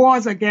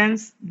wars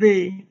against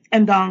the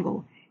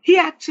Ndongo, he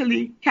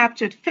actually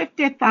captured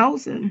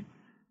 50,000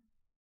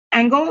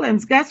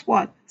 Angolans. Guess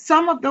what?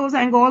 Some of those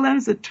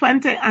Angolans, the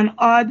 20 and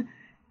odd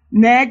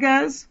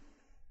Negas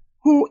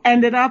who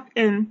ended up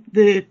in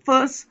the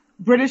first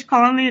British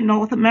colony in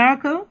North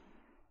America,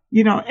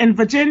 in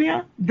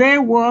Virginia, they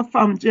were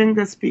from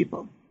Jenga's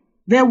people.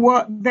 They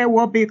were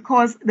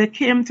because they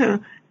came to,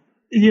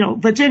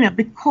 Virginia,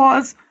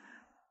 because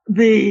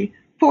the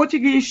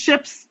Portuguese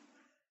ships,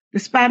 the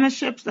Spanish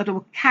ships that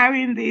were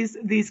carrying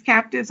these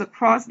captives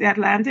across the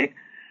Atlantic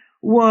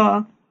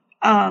were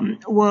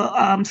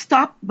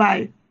stopped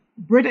by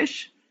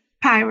British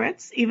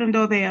pirates. Even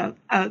though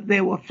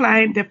they were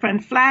flying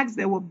different flags,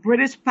 they were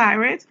British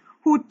pirates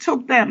who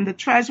took them, the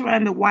Treasurer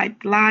and the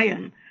White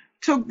Lion,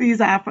 took these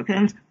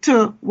Africans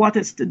to what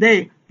is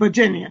today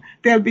Virginia.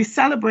 They'll be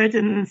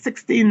celebrating in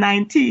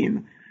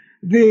 1619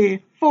 the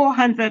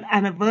 400th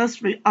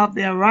anniversary of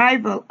the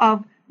arrival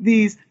of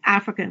these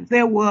Africans.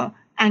 They were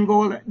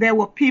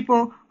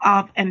people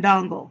of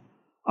Ndongo.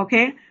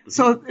 Okay?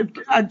 So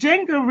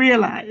Jenga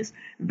realized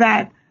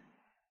that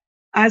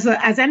as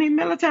any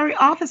military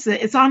officer,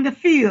 it's on the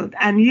field,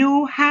 and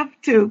you have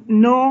to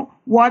know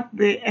what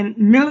the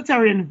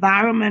military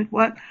environment,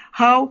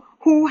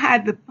 who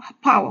had the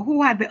power,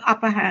 who had the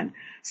upper hand.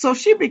 So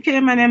she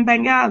became an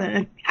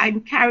Mbangala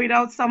and carried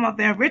out some of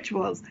their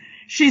rituals.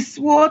 She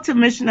swore to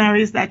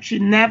missionaries that she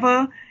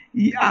never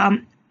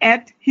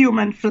ate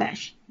human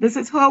flesh. This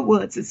is her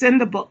words. It's in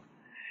the book.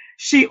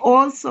 She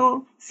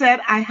also said,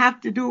 I have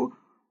to do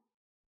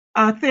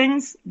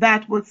things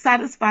that would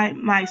satisfy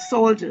my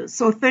soldiers.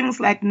 So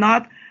things like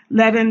not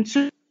letting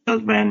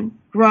children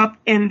grow up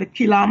in the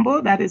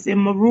Quilombo, that is a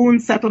maroon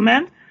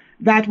settlement,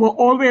 that were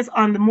always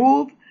on the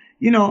move.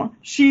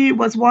 She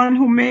was one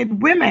who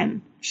made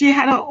women. She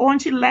had her own,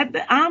 she led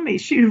the army.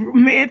 She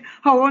made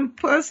her own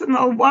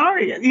personal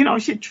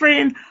warriors. She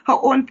trained her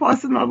own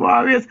personal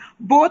warriors,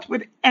 both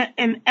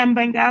in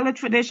Mbangala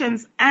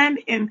traditions and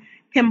in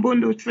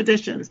Kimbundu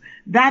traditions.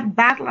 That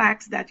battle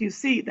axe that you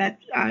see, that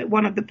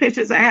one of the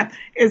pictures I have,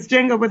 is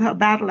Jenga with her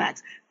battle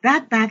axe.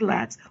 That battle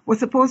axe was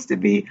supposed to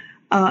be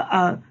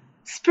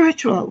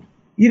spiritual.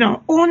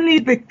 Only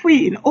the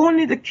queen,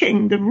 only the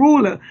king, the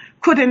ruler,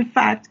 could in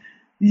fact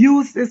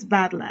use this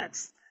battle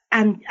axe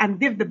and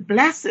give the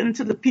blessing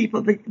to the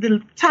people.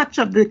 The touch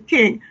of the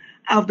king,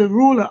 of the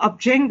ruler, of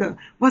Jenga,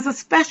 was a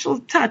special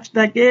touch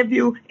that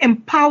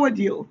empowered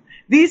you.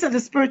 These are the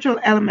spiritual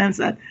elements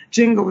that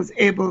Jenga was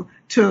able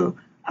to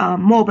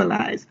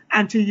mobilize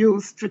and to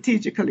use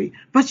strategically.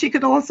 But she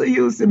could also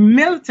use the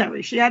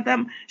military. She had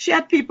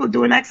people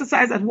doing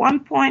exercise. At one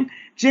point,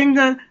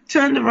 Jenga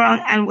turned around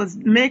and was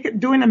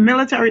doing a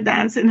military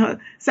dance in her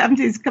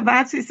 70s.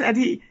 Cavazzi said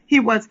he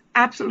was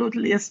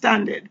absolutely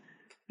astounded.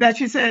 That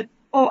she said,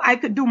 I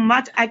could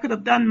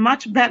have done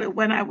much better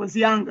when I was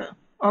younger.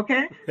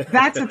 Okay?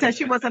 That's it.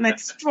 She was an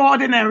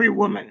extraordinary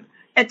woman,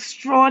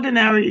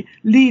 extraordinary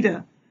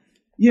leader.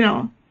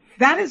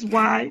 That is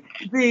why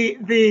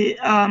the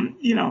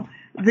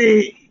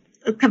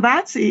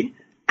Cavazzi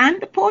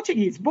and the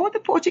Portuguese, both the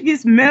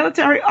Portuguese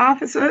military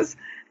officers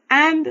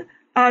and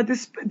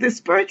the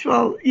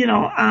spiritual,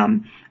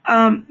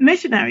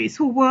 missionaries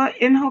who were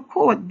in her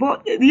court,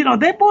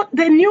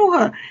 they knew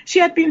her. She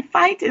had been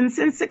fighting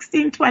since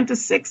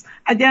 1626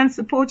 against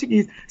the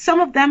Portuguese. Some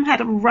of them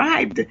had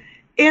arrived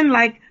in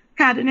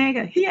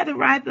Cardenega. He had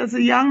arrived as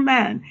a young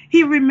man.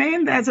 He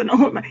remained as an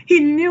old man.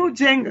 He knew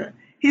Jenga.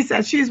 He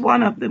said she's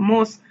one of the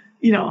most,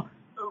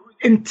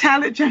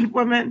 intelligent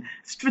women,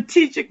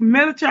 strategic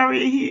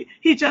military.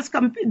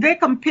 They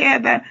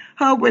compared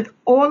her with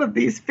all of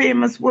these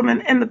famous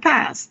women in the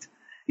past.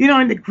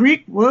 In the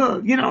Greek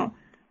world,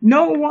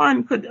 no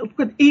one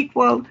could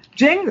equal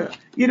Jenga.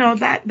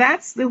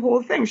 That's the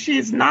whole thing. She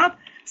is not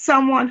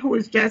someone who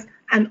is just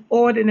an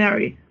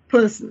ordinary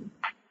person.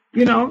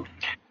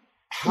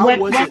 How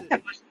was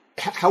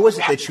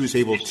it that she was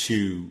able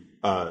to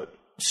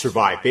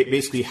survive?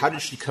 Basically, how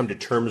did she come to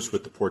terms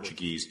with the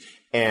Portuguese,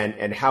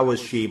 and how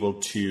was she able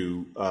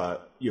to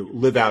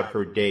live out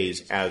her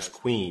days as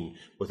queen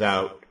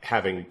without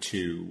having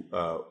to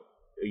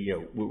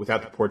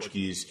without the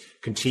Portuguese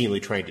continually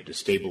trying to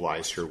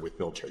destabilize her with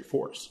military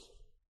force?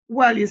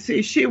 Well, you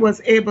see, she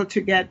was able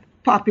to get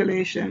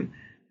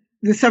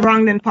the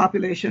surrounding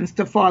populations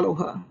to follow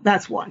her.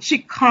 That's one. She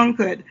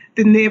conquered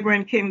the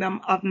neighboring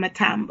kingdom of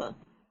Matamba.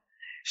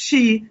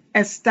 She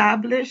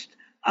established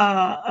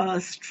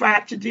a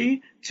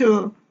strategy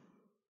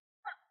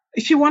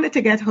she wanted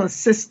to get her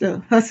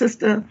sister,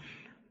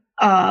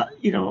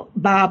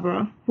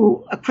 Barbara,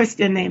 a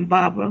Christian named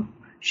Barbara.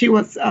 She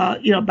was,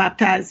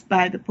 baptized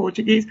by the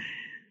Portuguese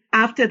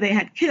after they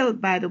had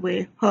killed, by the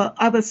way, her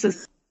other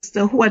sister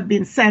who had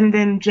been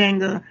sending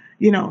Jenga,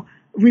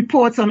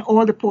 reports on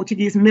all the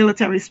Portuguese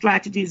military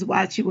strategies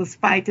while she was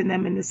fighting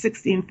them in the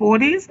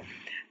 1640s.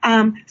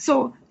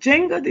 So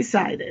Jenga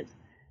decided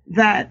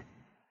that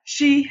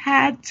she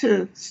had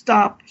to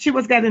stop. She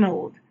was getting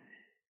old.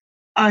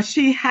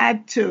 She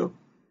had to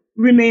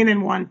remain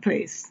in one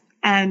place.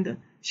 And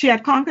she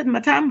had conquered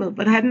Matamba,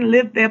 but hadn't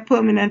lived there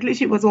permanently.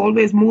 She was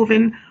always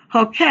moving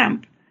her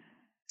camp.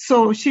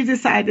 So she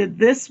decided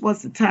this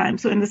was the time.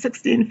 So in the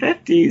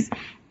 1650s,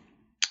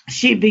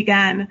 she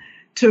began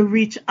to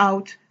reach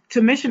out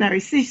to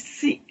missionaries.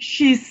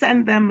 She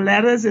sent them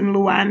letters in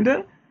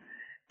Luanda,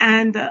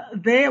 and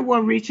they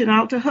were reaching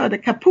out to her, the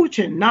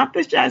Capuchin, not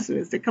the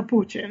Jesuits, the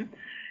Capuchin.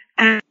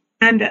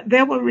 And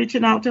they were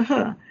reaching out to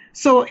her.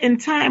 So in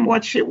time,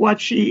 what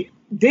she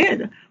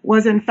did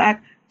was, in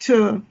fact,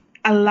 to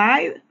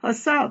ally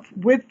herself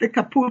with the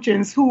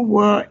Capuchins who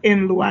were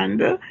in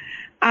Luanda,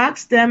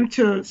 asked them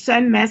to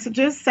send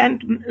messages,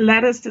 sent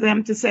letters to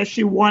them to say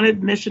she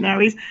wanted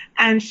missionaries.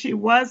 And she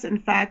was, in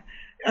fact,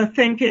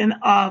 thinking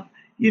of,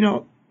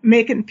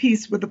 making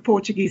peace with the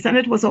Portuguese. And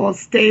it was all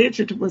staged.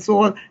 It was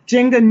all,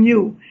 Jenga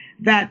knew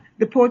that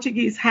the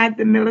Portuguese had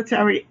the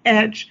military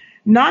edge,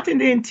 not in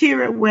the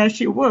interior where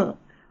she was,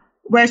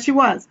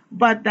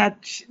 but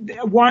that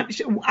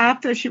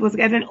after she was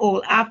getting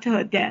old, after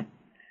her death,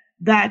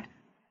 that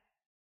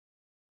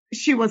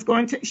she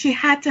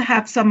had to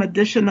have some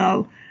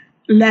additional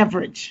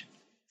leverage.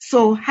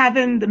 So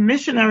having the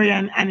missionary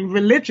and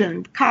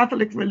religion,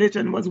 Catholic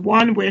religion, was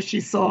one where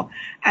she saw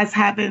as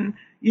having,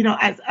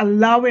 as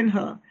allowing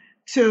her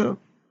to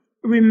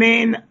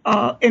remain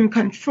in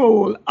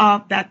control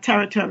of that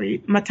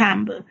territory,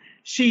 Matamba,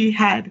 she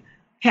had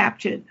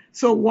captured.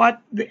 So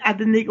at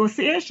the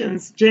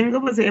negotiations, Jenga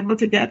was able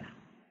to get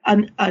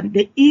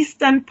the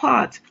eastern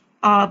part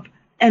of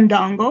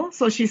Ndongo.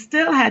 So she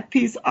still had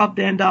piece of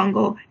the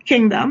Ndongo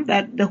kingdom,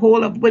 that the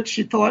whole of which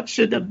she thought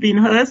should have been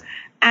hers,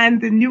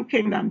 and the New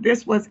Kingdom.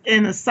 This was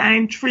in a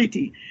signed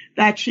treaty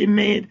that she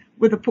made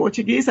with the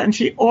Portuguese, and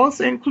they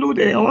also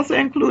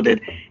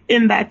included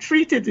in that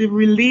treaty the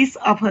release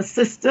of her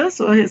sister,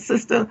 so his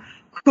sister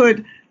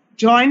could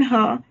join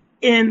her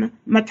in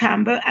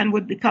Matamba and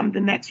would become the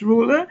next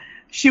ruler.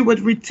 She would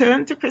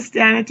return to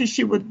Christianity.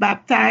 She would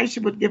baptize. She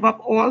would give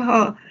up all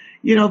her,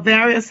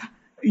 various,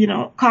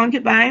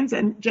 concubines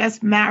and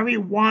just marry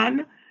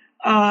one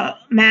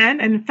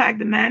man. And in fact,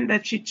 the man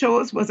that she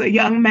chose was a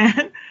young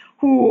man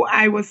who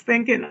I was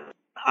thinking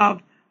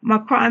of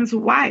Macron's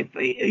wife,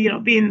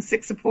 being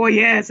 64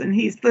 years and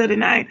he's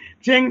 39.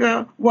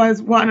 Jenga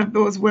was one of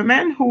those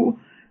women who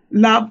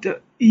loved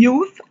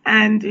youth,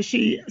 and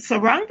she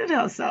surrounded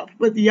herself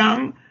with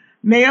young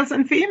males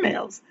and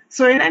females.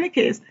 So in any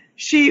case,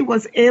 she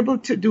was able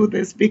to do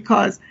this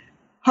because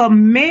her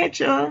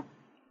major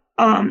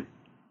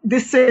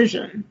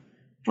decision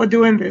for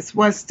doing this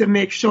was to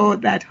make sure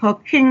that her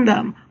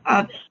kingdom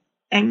of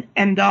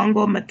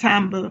Ndongo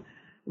Matamba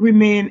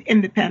remain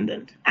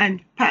independent, and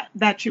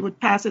that she would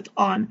pass it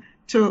on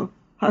to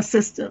her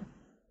sister.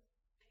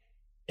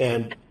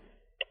 And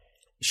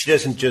she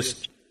doesn't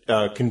just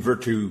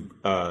convert to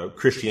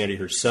Christianity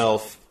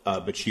herself,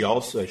 but she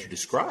also, as you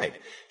described,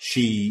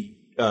 she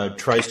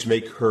tries to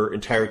make her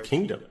entire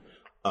kingdom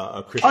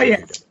a Christian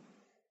kingdom.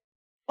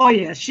 Oh,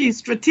 yes. She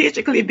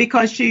strategically,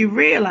 because she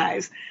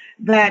realized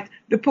that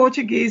the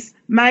Portuguese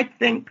might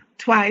think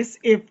twice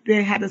if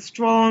they had a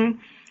strong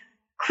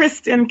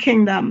Christian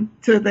kingdom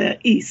to the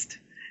east.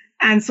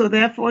 And so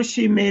therefore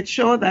she made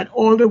sure that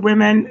all the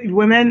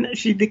women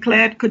she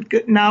declared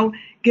could now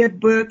give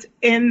birth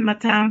in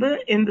Matamba,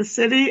 in the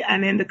city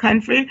and in the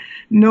country.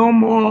 No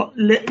more,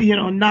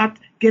 not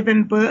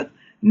giving birth.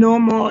 No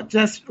more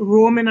just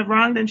roaming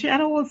around. And she had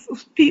all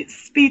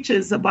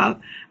speeches about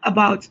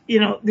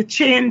the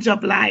change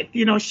of life.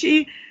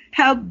 She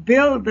helped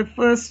build the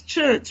first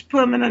church,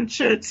 permanent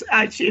church.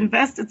 She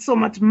invested so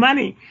much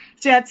money.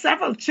 She had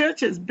several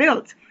churches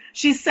built.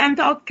 She sent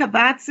out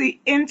Kabatsi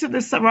into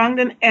the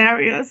surrounding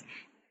areas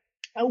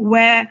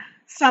where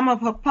some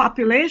of her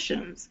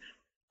populations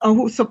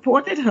who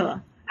supported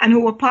her and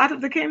who were part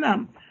of the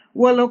kingdom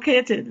were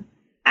located,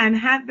 and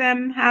had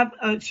them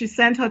she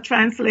sent her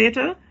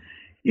translator,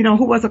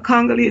 who was a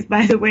Congolese,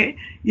 by the way,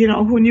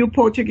 who knew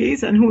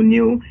Portuguese and who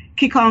knew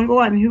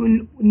Kikongo and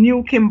who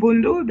knew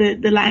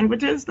Kimbundu, the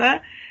languages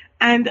there,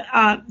 and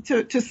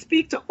to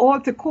speak to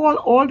call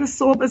all the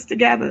Sobas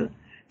together,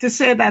 to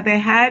say that they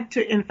had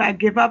to, in fact,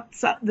 give up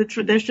the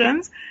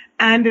traditions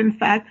and, in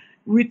fact,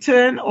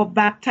 return or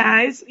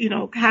baptize,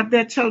 have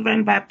their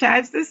children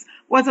baptized. This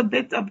was a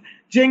bit of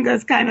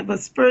Jenga's kind of a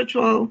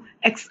spiritual,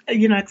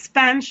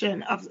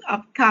 expansion of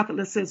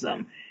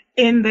Catholicism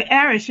in the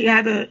area. She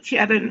had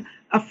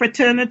a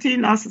fraternity,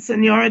 Nossa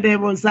Senhora de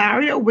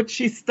Rosario, which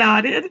she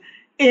started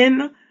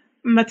in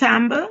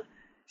Matamba.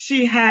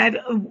 She had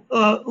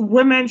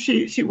women.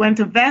 She went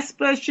to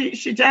Vesper.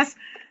 She just,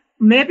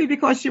 maybe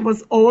because she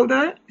was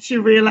older, she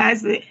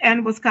realized the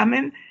end was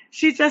coming.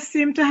 She just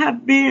seemed to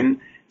have been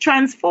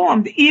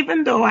transformed,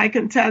 even though I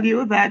can tell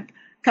you that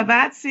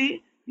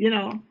Kabatsi,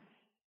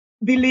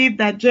 believed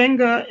that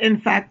Jenga,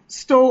 in fact,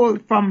 stole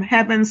from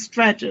heaven's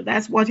treasure.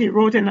 That's what he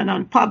wrote in an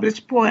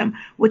unpublished poem,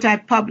 which I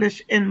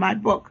published in my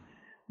book.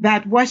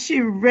 That was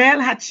she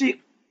real? Had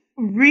she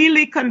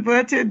really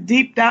converted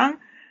deep down?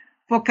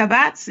 For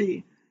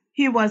Kabatsi,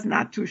 he was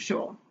not too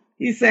sure.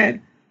 He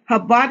said, her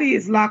body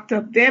is locked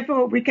up.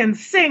 Therefore, we can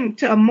sing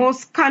to a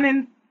most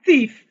cunning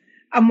thief.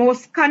 A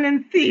most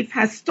cunning thief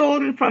has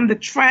stolen from the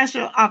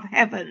treasure of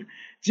heaven.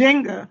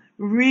 Jenga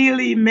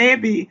really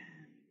maybe,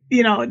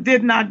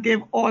 did not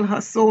give all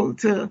her soul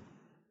to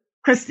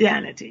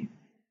Christianity.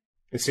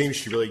 It seems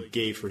she really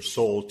gave her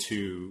soul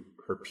to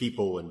her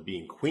people and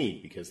being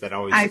queen, because that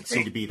always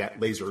seemed to be that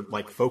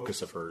laser-like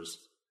focus of hers.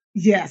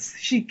 Yes,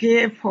 she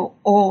gave her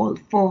all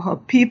for her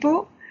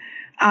people,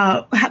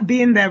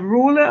 being their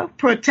ruler,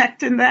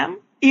 protecting them.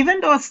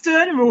 Even though a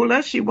stern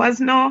ruler, she was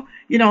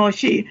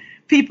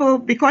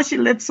because she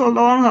lived so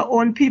long, her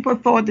own people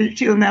thought that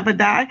she'll never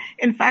die.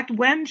 In fact,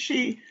 when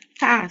she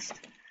passed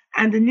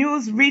and the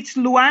news reached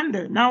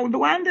Luanda, now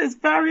Luanda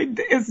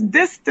is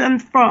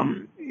distant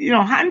from,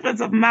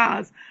 hundreds of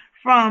miles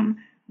from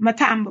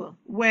Matamba,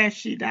 where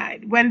she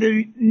died. When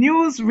the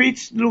news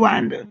reached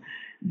Luanda,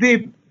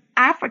 the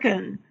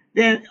African,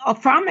 they're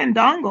from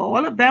Ndongo,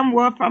 all of them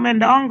were from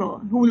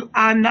Ndongo, who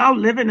are now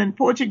living in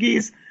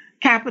Portuguese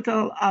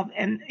capital of,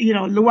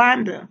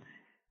 Luanda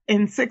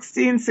in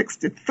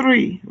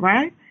 1663,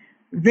 right?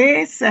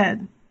 They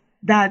said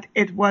that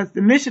it was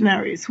the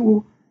missionaries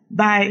who,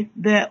 by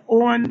their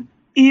own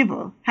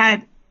evil,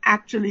 had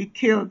actually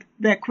killed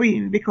their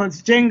queen,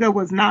 because Jenga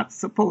was not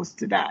supposed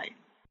to die.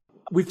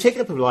 We've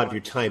taken up a lot of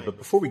your time, but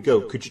before we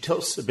go, could you tell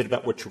us a bit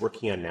about what you're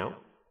working on now?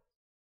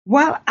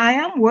 Well, I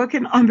am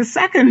working on the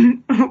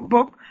second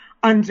book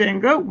on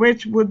Jenga,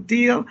 which would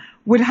deal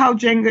with how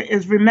Jenga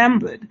is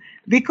remembered.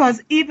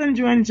 Because even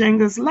during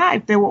Jenga's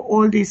life, there were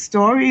all these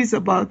stories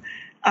about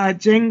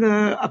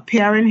Jenga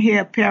appearing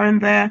here, appearing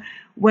there.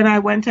 When I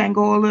went to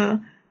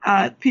Angola,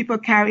 people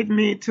carried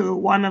me to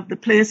one of the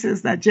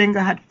places that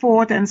Jenga had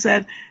fought and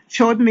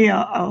showed me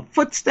a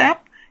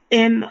footstep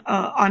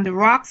on the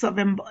rocks of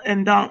Mpongo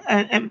and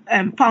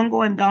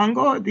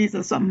Dongo. These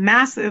are some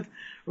massive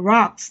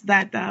rocks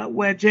that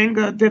where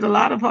Jenga did a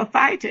lot of her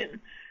fighting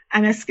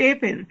and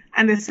escaping.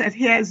 And they said,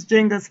 here's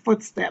Jenga's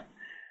footstep.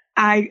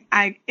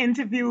 I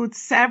interviewed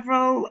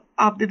several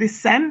of the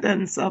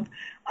descendants of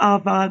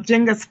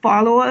Jenga's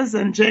followers,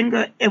 and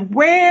Jenga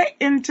way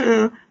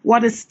into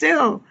what is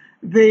still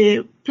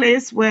the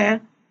place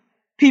where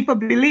people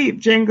believe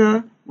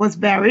Jenga was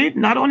buried.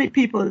 Not only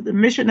people, the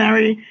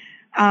missionary,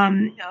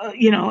 in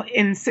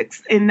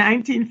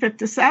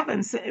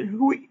 1957,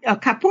 a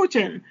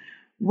Capuchin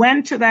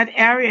went to that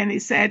area, and he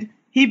said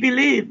he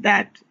believed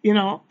that,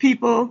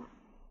 people,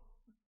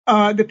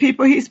 the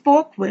people he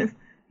spoke with,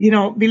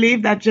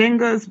 believe that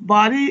Jenga's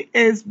body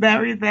is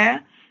buried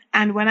there.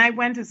 And when I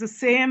went, it's the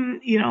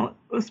same,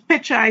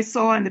 picture I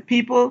saw, and the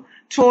people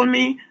told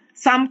me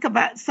some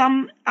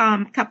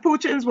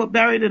Capuchins were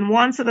buried in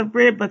one sort of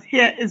grave, but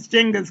here is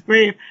Jenga's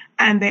grave,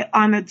 and they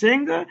honor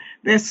Jenga.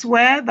 They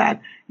swear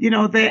that,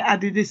 they are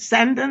the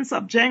descendants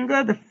of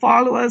Jenga, the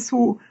followers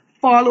who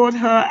followed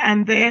her,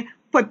 and they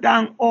put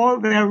down all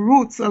their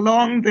roots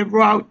along the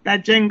route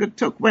that Jenga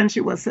took when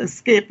she was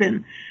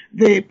escaping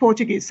the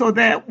Portuguese. So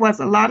there was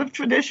a lot of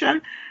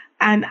tradition,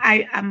 and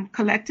I've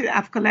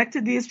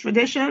collected these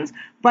traditions,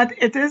 but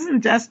it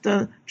isn't just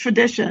a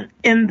tradition.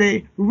 In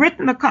the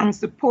written accounts,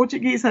 the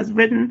Portuguese have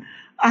written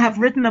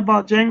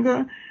about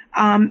Jenga.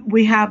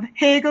 We have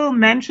Hegel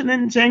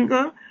mentioning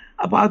Jenga,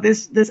 about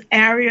this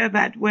area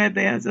where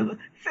there's a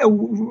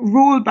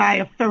ruled by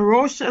a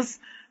ferocious,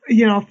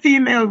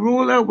 female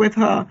ruler with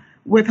her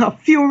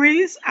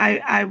furies.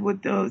 I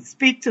would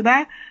speak to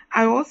that.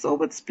 I also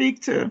would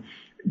speak to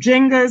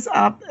Jenga's,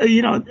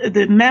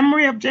 the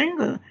memory of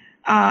Jenga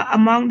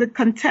among the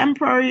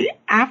contemporary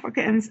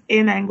Africans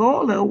in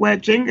Angola, where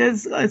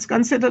Jenga is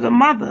considered the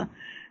mother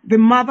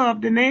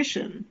of the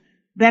nation.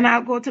 Then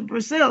I'll go to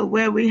Brazil,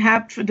 where we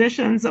have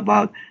traditions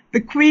about the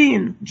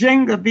Queen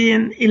Jenga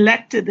being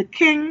elected the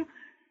king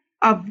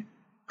of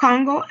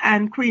Congo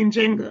and Queen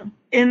Jenga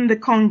in the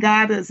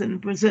Congadas in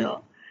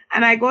Brazil.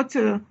 And I go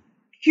to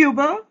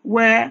Cuba,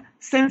 where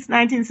since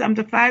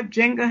 1975,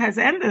 Jenga has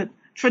ended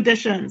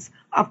traditions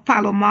of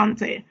Palo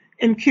Monte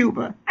in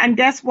Cuba. And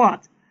guess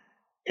what?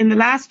 In the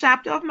last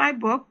chapter of my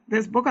book,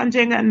 this book on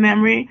Jenga and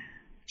memory,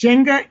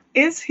 Jenga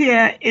is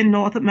here in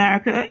North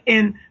America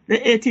in the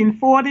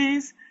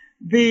 1840s.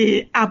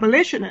 The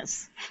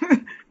abolitionists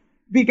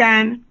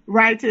began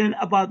writing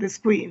about this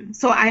queen.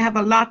 So I have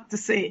a lot to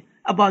say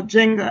about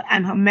Jenga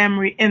and her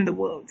memory in the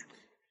world.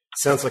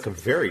 Sounds like a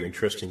very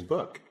interesting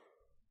book.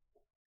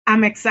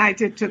 I'm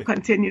excited to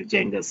continue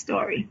Jenga's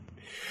story.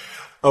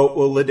 Oh,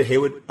 well, Linda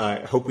Heywood,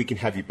 I hope we can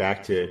have you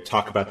back to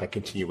talk about that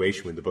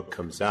continuation when the book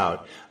comes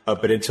out.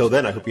 But until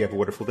then, I hope you have a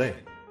wonderful day.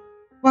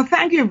 Well,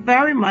 thank you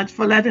very much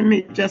for letting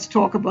me just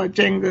talk about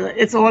Jenga.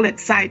 It's all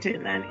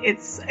exciting, and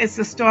it's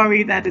a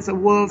story that is a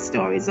world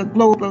story. It's a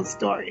global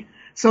story.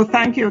 So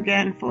thank you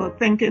again for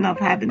thinking of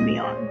having me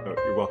on. Oh,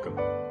 you're welcome.